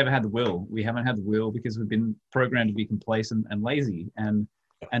 we've just never had the will. We haven't had the will because we've been programmed to be complacent and lazy, and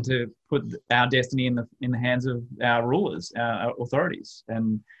to put our destiny in the hands of our rulers, our authorities.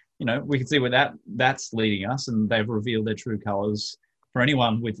 And we can see where that's leading us, and they've revealed their true colors. For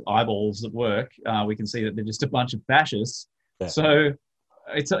anyone with eyeballs that work, we can see that they're just a bunch of fascists. Yeah. So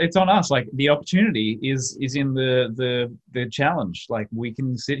it's on us. Like, the opportunity is in the challenge. Like, we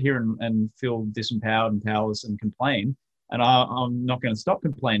can sit here and feel disempowered and powerless and complain, and I'm not going to stop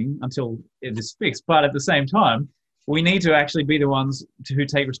complaining until it is fixed. But at the same time, we need to actually be the ones who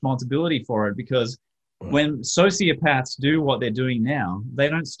take responsibility for it, because when sociopaths do what they're doing now, they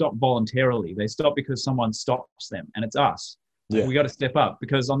don't stop voluntarily. They stop because someone stops them, and it's us. Yeah. We got to step up,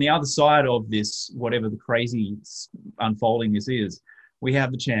 because on the other side of this, whatever the crazy unfolding this is, we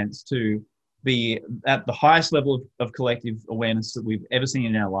have the chance to be at the highest level of collective awareness that we've ever seen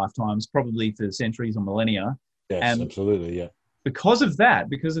in our lifetimes, probably for centuries or millennia. Yes, and absolutely, yeah. Because of that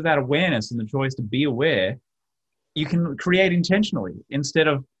awareness and the choice to be aware, you can create intentionally instead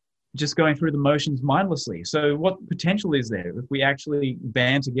of just going through the motions mindlessly. So what potential is there if we actually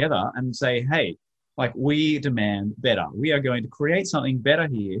band together and say, hey, like, we demand better. We are going to create something better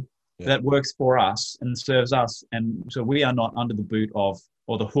here that works for us and serves us. And so we are not under the boot of,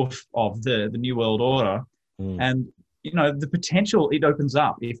 or the hoof of the New World Order. And, the potential it opens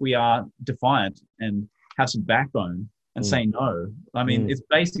up if we are defiant and have some backbone and say no. I mean, it's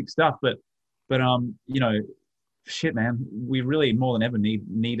basic stuff, but shit, man, we really more than ever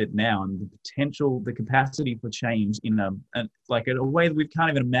need it now. And the potential, the capacity for change in a way that we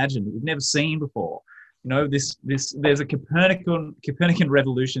can't even imagine, that we've never seen before. There's a Copernican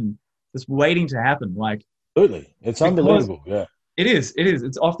revolution that's waiting to happen. Like, absolutely, it's unbelievable. Yeah, it is.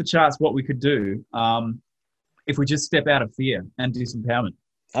 It's off the charts what we could do if we just step out of fear and disempowerment.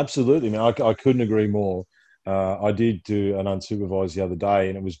 Absolutely, man. I couldn't agree more. I did do an unsupervised the other day,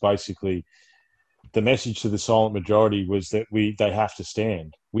 and it was basically the message to the silent majority was that they have to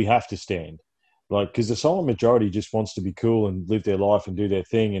stand. We have to stand, because the silent majority just wants to be cool and live their life and do their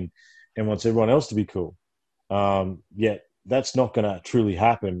thing, and wants everyone else to be cool. Yet that's not going to truly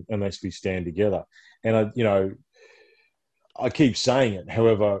happen unless we stand together. And I keep saying it.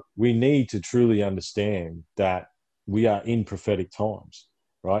 However, we need to truly understand that we are in prophetic times,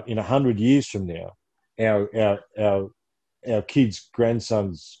 right? In 100 years from now, our kid's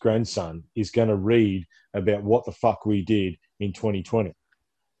grandson's grandson is going to read about what the fuck we did in 2020,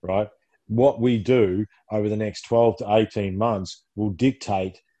 right? What we do over the next 12 to 18 months will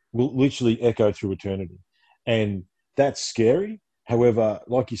literally echo through eternity. And that's scary. However,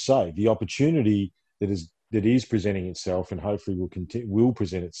 like you say, the opportunity that is presenting itself, and hopefully will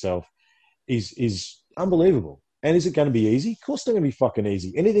present itself, is unbelievable. And is it going to be easy? Of course it's not going to be fucking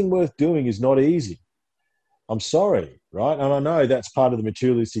easy. Anything worth doing is not easy. I'm sorry, right? And I know that's part of the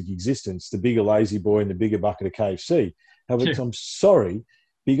materialistic existence, the bigger lazy boy and the bigger bucket of KFC. However, I'm sorry,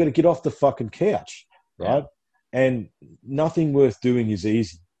 but you got to get off the fucking couch, right? Yeah. And nothing worth doing is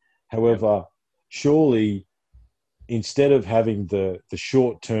easy. However, surely instead of having the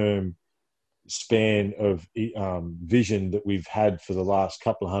short-term span of vision that we've had for the last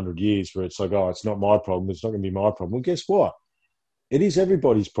couple of 100 years, where it's like, oh, it's not my problem, it's not going to be my problem. Well, guess what? It is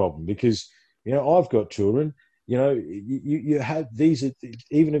everybody's problem, because I've got children. You have these,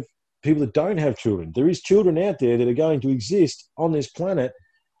 even if people that don't have children, there is children out there that are going to exist on this planet.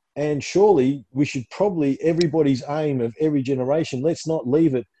 And surely we should probably, everybody's aim of every generation, let's not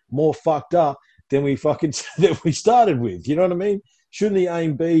leave it more fucked up than we started with. You know what I mean? Shouldn't the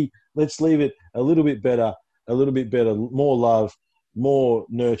aim be, let's leave it a little bit better, more love, more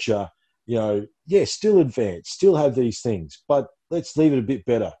nurture, still advance, still have these things, but let's leave it a bit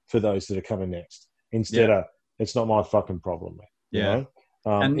better for those that are coming next, instead of, it's not my fucking problem, man.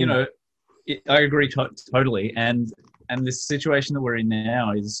 Yeah. I agree totally. And this situation that we're in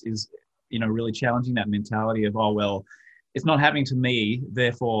now is really challenging that mentality of, oh, well, it's not happening to me,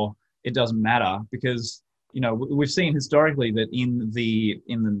 therefore it doesn't matter, because we've seen historically that in the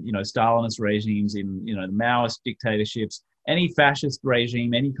Stalinist regimes, in the Maoist dictatorships, any fascist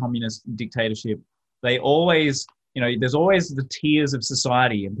regime, any communist dictatorship, they always, there's always the tiers of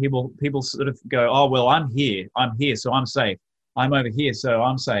society, and people sort of go, oh well, I'm here, so I'm safe. I'm over here, so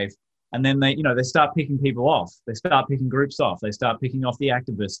I'm safe. And then they start picking people off. They start picking groups off. They start picking off the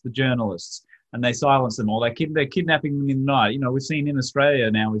activists, the journalists, and they silence them all. They're kidnapping them in the night. We've seen in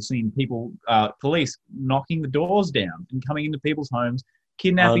Australia now, we've seen people, police knocking the doors down and coming into people's homes,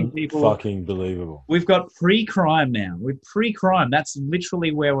 kidnapping people. Fucking believable. We've got pre-crime now. We're pre-crime. That's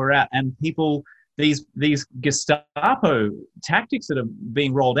literally where we're at. And people, these Gestapo tactics that are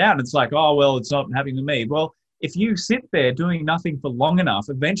being rolled out, it's like, oh, well, it's not happening to me. Well, if you sit there doing nothing for long enough,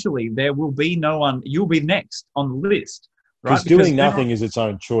 eventually there will be no one, you'll be next on the list. Right? Because doing nothing is its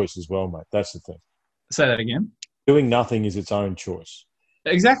own choice as well, mate. That's the thing. Say that again. Doing nothing is its own choice.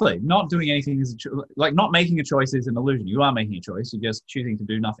 Exactly. Not doing anything is like not making a choice is an illusion. You are making a choice. You're just choosing to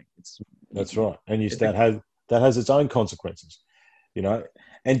do nothing. That's right. And that has its own consequences,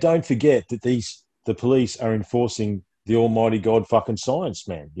 And don't forget that the police are enforcing the almighty God fucking science,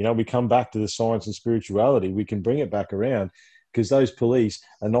 man. We come back to the science and spirituality. We can bring it back around because those police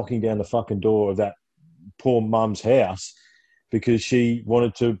are knocking down the fucking door of that poor mum's house because she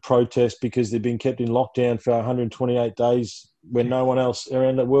wanted to protest because they've been kept in lockdown for 128 days when no one else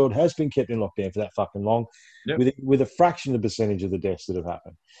around the world has been kept in lockdown for that fucking long. Yep. With a fraction of the percentage of the deaths that have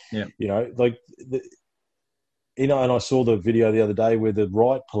happened. Yeah. And I saw the video the other day where the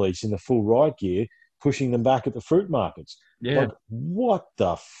riot police in the full riot gear pushing them back at the fruit markets. Yeah. Like, what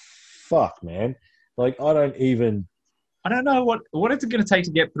the fuck, man? Like, I don't know what it's going to take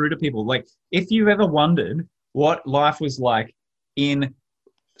to get through to people. Like, if you've ever wondered what life was like in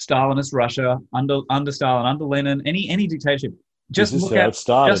Stalinist Russia, under Stalin, under Lenin, any dictatorship,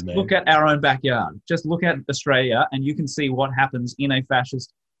 look at our own backyard. Just look at Australia, and you can see what happens in a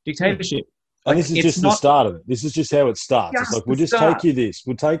fascist dictatorship. And this is just the start of it. This is just how it starts. It's like, we'll just take you this.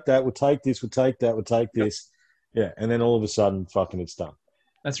 We'll take that. We'll take this. We'll take that. We'll take this. Yeah. And then all of a sudden, fucking it's done.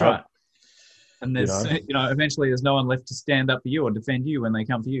 That's right. And there's, eventually there's no one left to stand up for you or defend you when they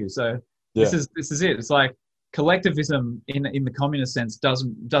come for you. So this is it. It's like collectivism in the communist sense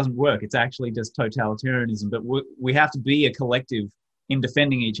doesn't work. It's actually just totalitarianism. But we have to be a collective in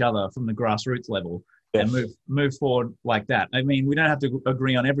defending each other from the grassroots level and move forward like that. I mean, we don't have to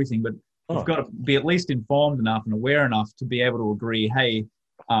agree on everything, but we've got to be at least informed enough and aware enough to be able to agree, hey,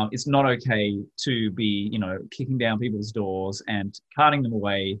 it's not okay to be, kicking down people's doors and carting them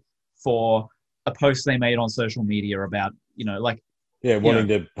away for a post they made on social media about, wanting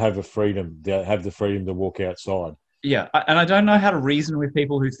to have the freedom to walk outside. Yeah, and I don't know how to reason with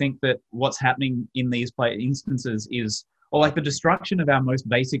people who think that what's happening in these instances is, or like the destruction of our most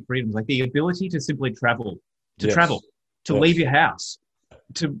basic freedoms, like the ability to simply travel, to leave your house,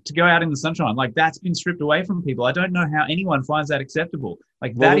 to go out in the sunshine, like that's been stripped away from people. I don't know how anyone finds that acceptable.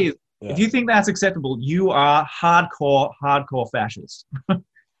 Like if you think that's acceptable, you are hardcore fascist.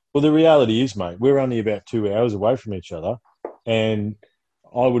 Well, the reality is, mate, we're only about 2 hours away from each other, and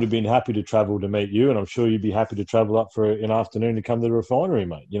I would have been happy to travel to meet you, and I'm sure you'd be happy to travel up for an afternoon to come to the refinery,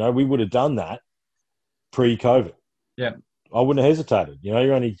 mate. We would have done that pre-COVID. Yeah. I wouldn't have hesitated. You're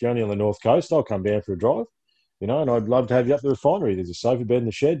only on the North Coast. I'll come down for a drive. And I'd love to have you up the refinery. There's a sofa bed in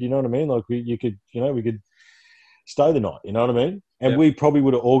the shed. You know what I mean? Like we could stay the night. You know what I mean? And we probably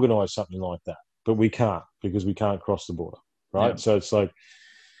would have organised something like that, but we can't because we can't cross the border, right? Yeah. So it's like,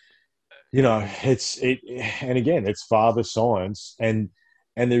 and again, it's father science, and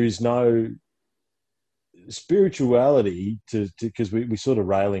there is no spirituality because we sort of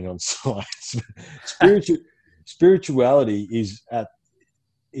railing on science. Spirituality is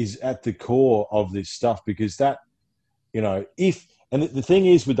at the core of this stuff because that, and the thing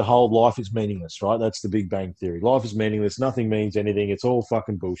is with the whole life is meaningless, right? That's the Big Bang Theory. Life is meaningless. Nothing means anything. It's all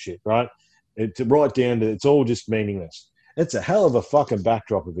fucking bullshit, right? It's right down to it's all just meaningless. It's a hell of a fucking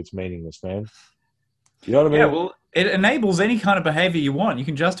backdrop if it's meaningless, man. You know what I mean? Yeah, well, it enables any kind of behavior you want. You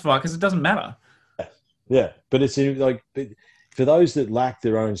can justify because it doesn't matter. Yeah, but it's like for those that lack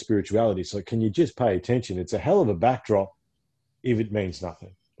their own spirituality, it's like, can you just pay attention? It's a hell of a backdrop if it means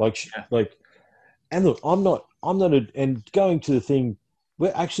nothing. And look, I'm not, and going to the thing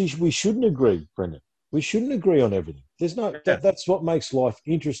where actually we shouldn't agree, Brendan. We shouldn't agree on everything. There's no, that's what makes life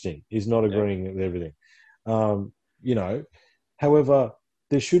interesting is not agreeing with everything. However,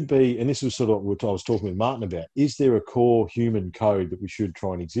 there should be, and this was sort of what I was talking with Martin about, is there a core human code that we should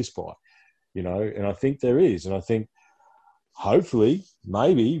try and exist by? And I think there is. And I think hopefully,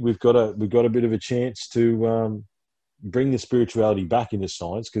 maybe we've got a bit of a chance to, bring the spirituality back into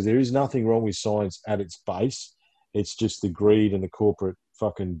science, because there is nothing wrong with science at its base. It's just the greed and the corporate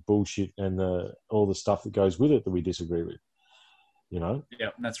fucking bullshit and all the stuff that goes with it that we disagree with. You know?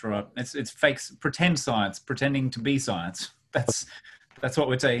 Yeah, that's right. It's fake, pretend science, pretending to be science. That's what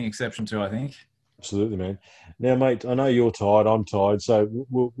we're taking exception to, I think. Absolutely, man. Now, mate, I know you're tired. I'm tired, so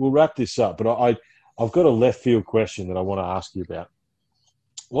we'll wrap this up. But I've got a left field question that I want to ask you about.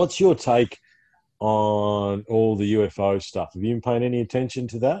 What's your take on all the UFO stuff? Have you been paying any attention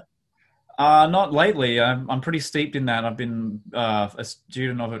to that? Not lately. I'm pretty steeped in that. I've been a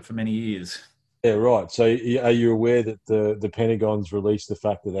student of it for many years. Yeah, right. So are you aware that the Pentagon's released the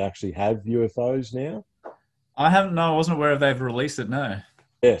fact that they actually have UFOs now? I wasn't aware if they've released it, no.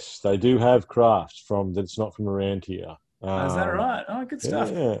 Yes, they do have crafts that's not from around here. Is that right? Oh, good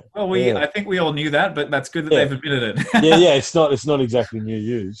stuff. Yeah, well, I think we all knew that, but that's good that they've admitted it. yeah, it's not exactly new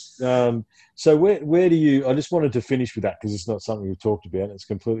news. So where do you? I just wanted to finish with that because it's not something we've talked about. It's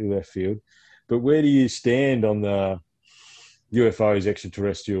completely left field. But where do you stand on the UFOs,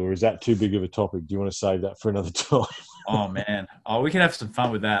 extraterrestrial, or is that too big of a topic? Do you want to save that for another time? Oh man, we can have some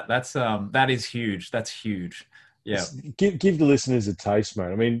fun with that. That is huge. That's huge. Yeah. Give the listeners a taste, mate.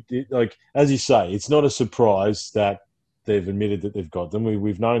 I mean, like as you say, it's not a surprise that they've admitted that they've got them.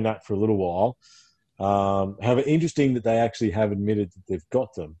 We've known that for a little while. However, interesting that they actually have admitted that they've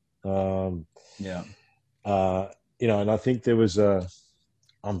got them. And I think there was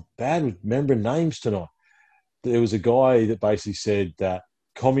I'm bad with remembering names tonight. There was a guy that basically said that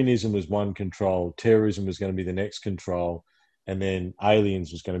communism was one control, terrorism was going to be the next control, and then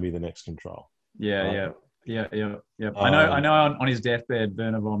aliens was going to be the next control. Yeah. I know. On his deathbed,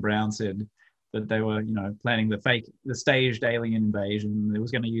 Werner von Braun said that they were, planning the staged alien invasion. They was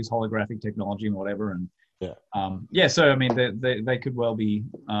going to use holographic technology and whatever. And so I mean, they could well be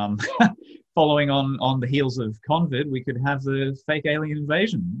following on the heels of COVID. We could have the fake alien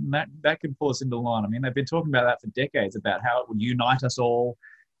invasion. That could pull us into line. I mean, they've been talking about that for decades, about how it would unite us all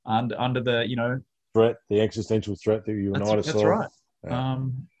under the threat, the existential threat that you unite us all. That's right.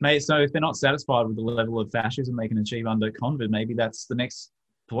 Yeah. So if they're not satisfied with the level of fascism they can achieve under COVID, maybe that's the next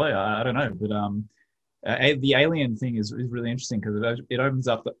play. I don't know, but the alien thing is really interesting because it opens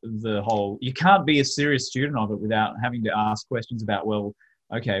up the whole. You can't be a serious student of it without having to ask questions about, well,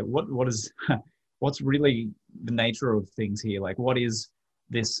 okay, what is what's really the nature of things here? Like, what is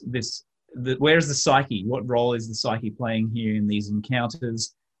this? Where's the psyche? What role is the psyche playing here in these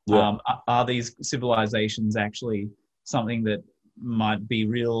encounters? Yeah. Are these civilizations actually something that might be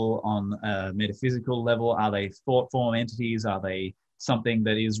real on a metaphysical level? Are they thought form entities? Are they something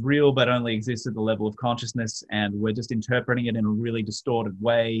that is real but only exists at the level of consciousness and we're just interpreting it in a really distorted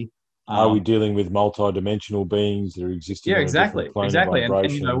way? Are we dealing with multi-dimensional beings that are existing? Yeah, exactly. Exactly.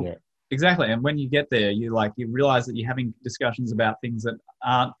 And when you get there, you realize that you're having discussions about things that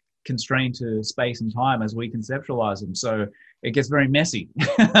aren't constrained to space and time as we conceptualize them. So it gets very messy,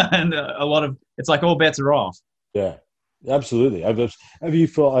 and it's like all bets are off. Yeah. Absolutely. Have you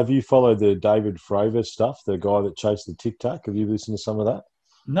followed the David Fravor stuff, the guy that chased the Tic Tac? Have you listened to some of that?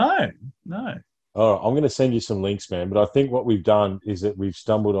 No. All right, I'm going to send you some links, man. But I think what we've done is that we've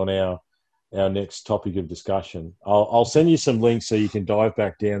stumbled on our next topic of discussion. I'll send you some links so you can dive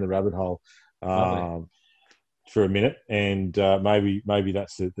back down the rabbit hole for a minute, and maybe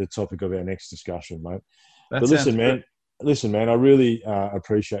that's the topic of our next discussion, mate. But listen, man, I really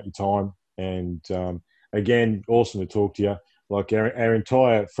appreciate your time and. Again, awesome to talk to you. Like our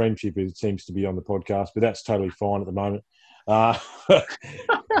entire friendship seems to be on the podcast, but that's totally fine at the moment.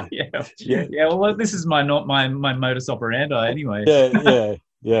 Yeah. Well, this is my modus operandi anyway.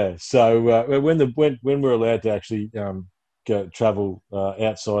 Yeah. So when we're allowed to actually go travel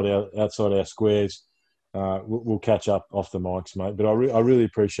outside our squares, we'll catch up off the mics, mate. But I really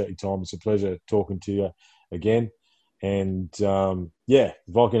appreciate your time. It's a pleasure talking to you again. And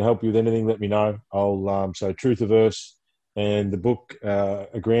if I can help you with anything, let me know. I'll so Truthiverse and the book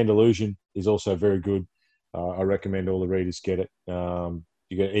A Grand Illusion is also very good. I recommend all the readers get it. You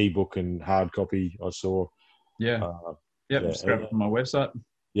get ebook and hard copy. I saw. Just grab it from my website.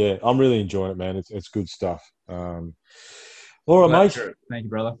 Yeah, I'm really enjoying it, man. It's good stuff. All right, mate. Sure. Thank you,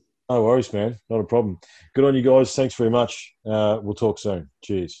 brother. No worries, man. Not a problem. Good on you guys. Thanks very much. We'll talk soon.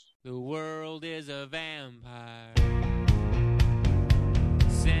 Cheers. The world is a vampire.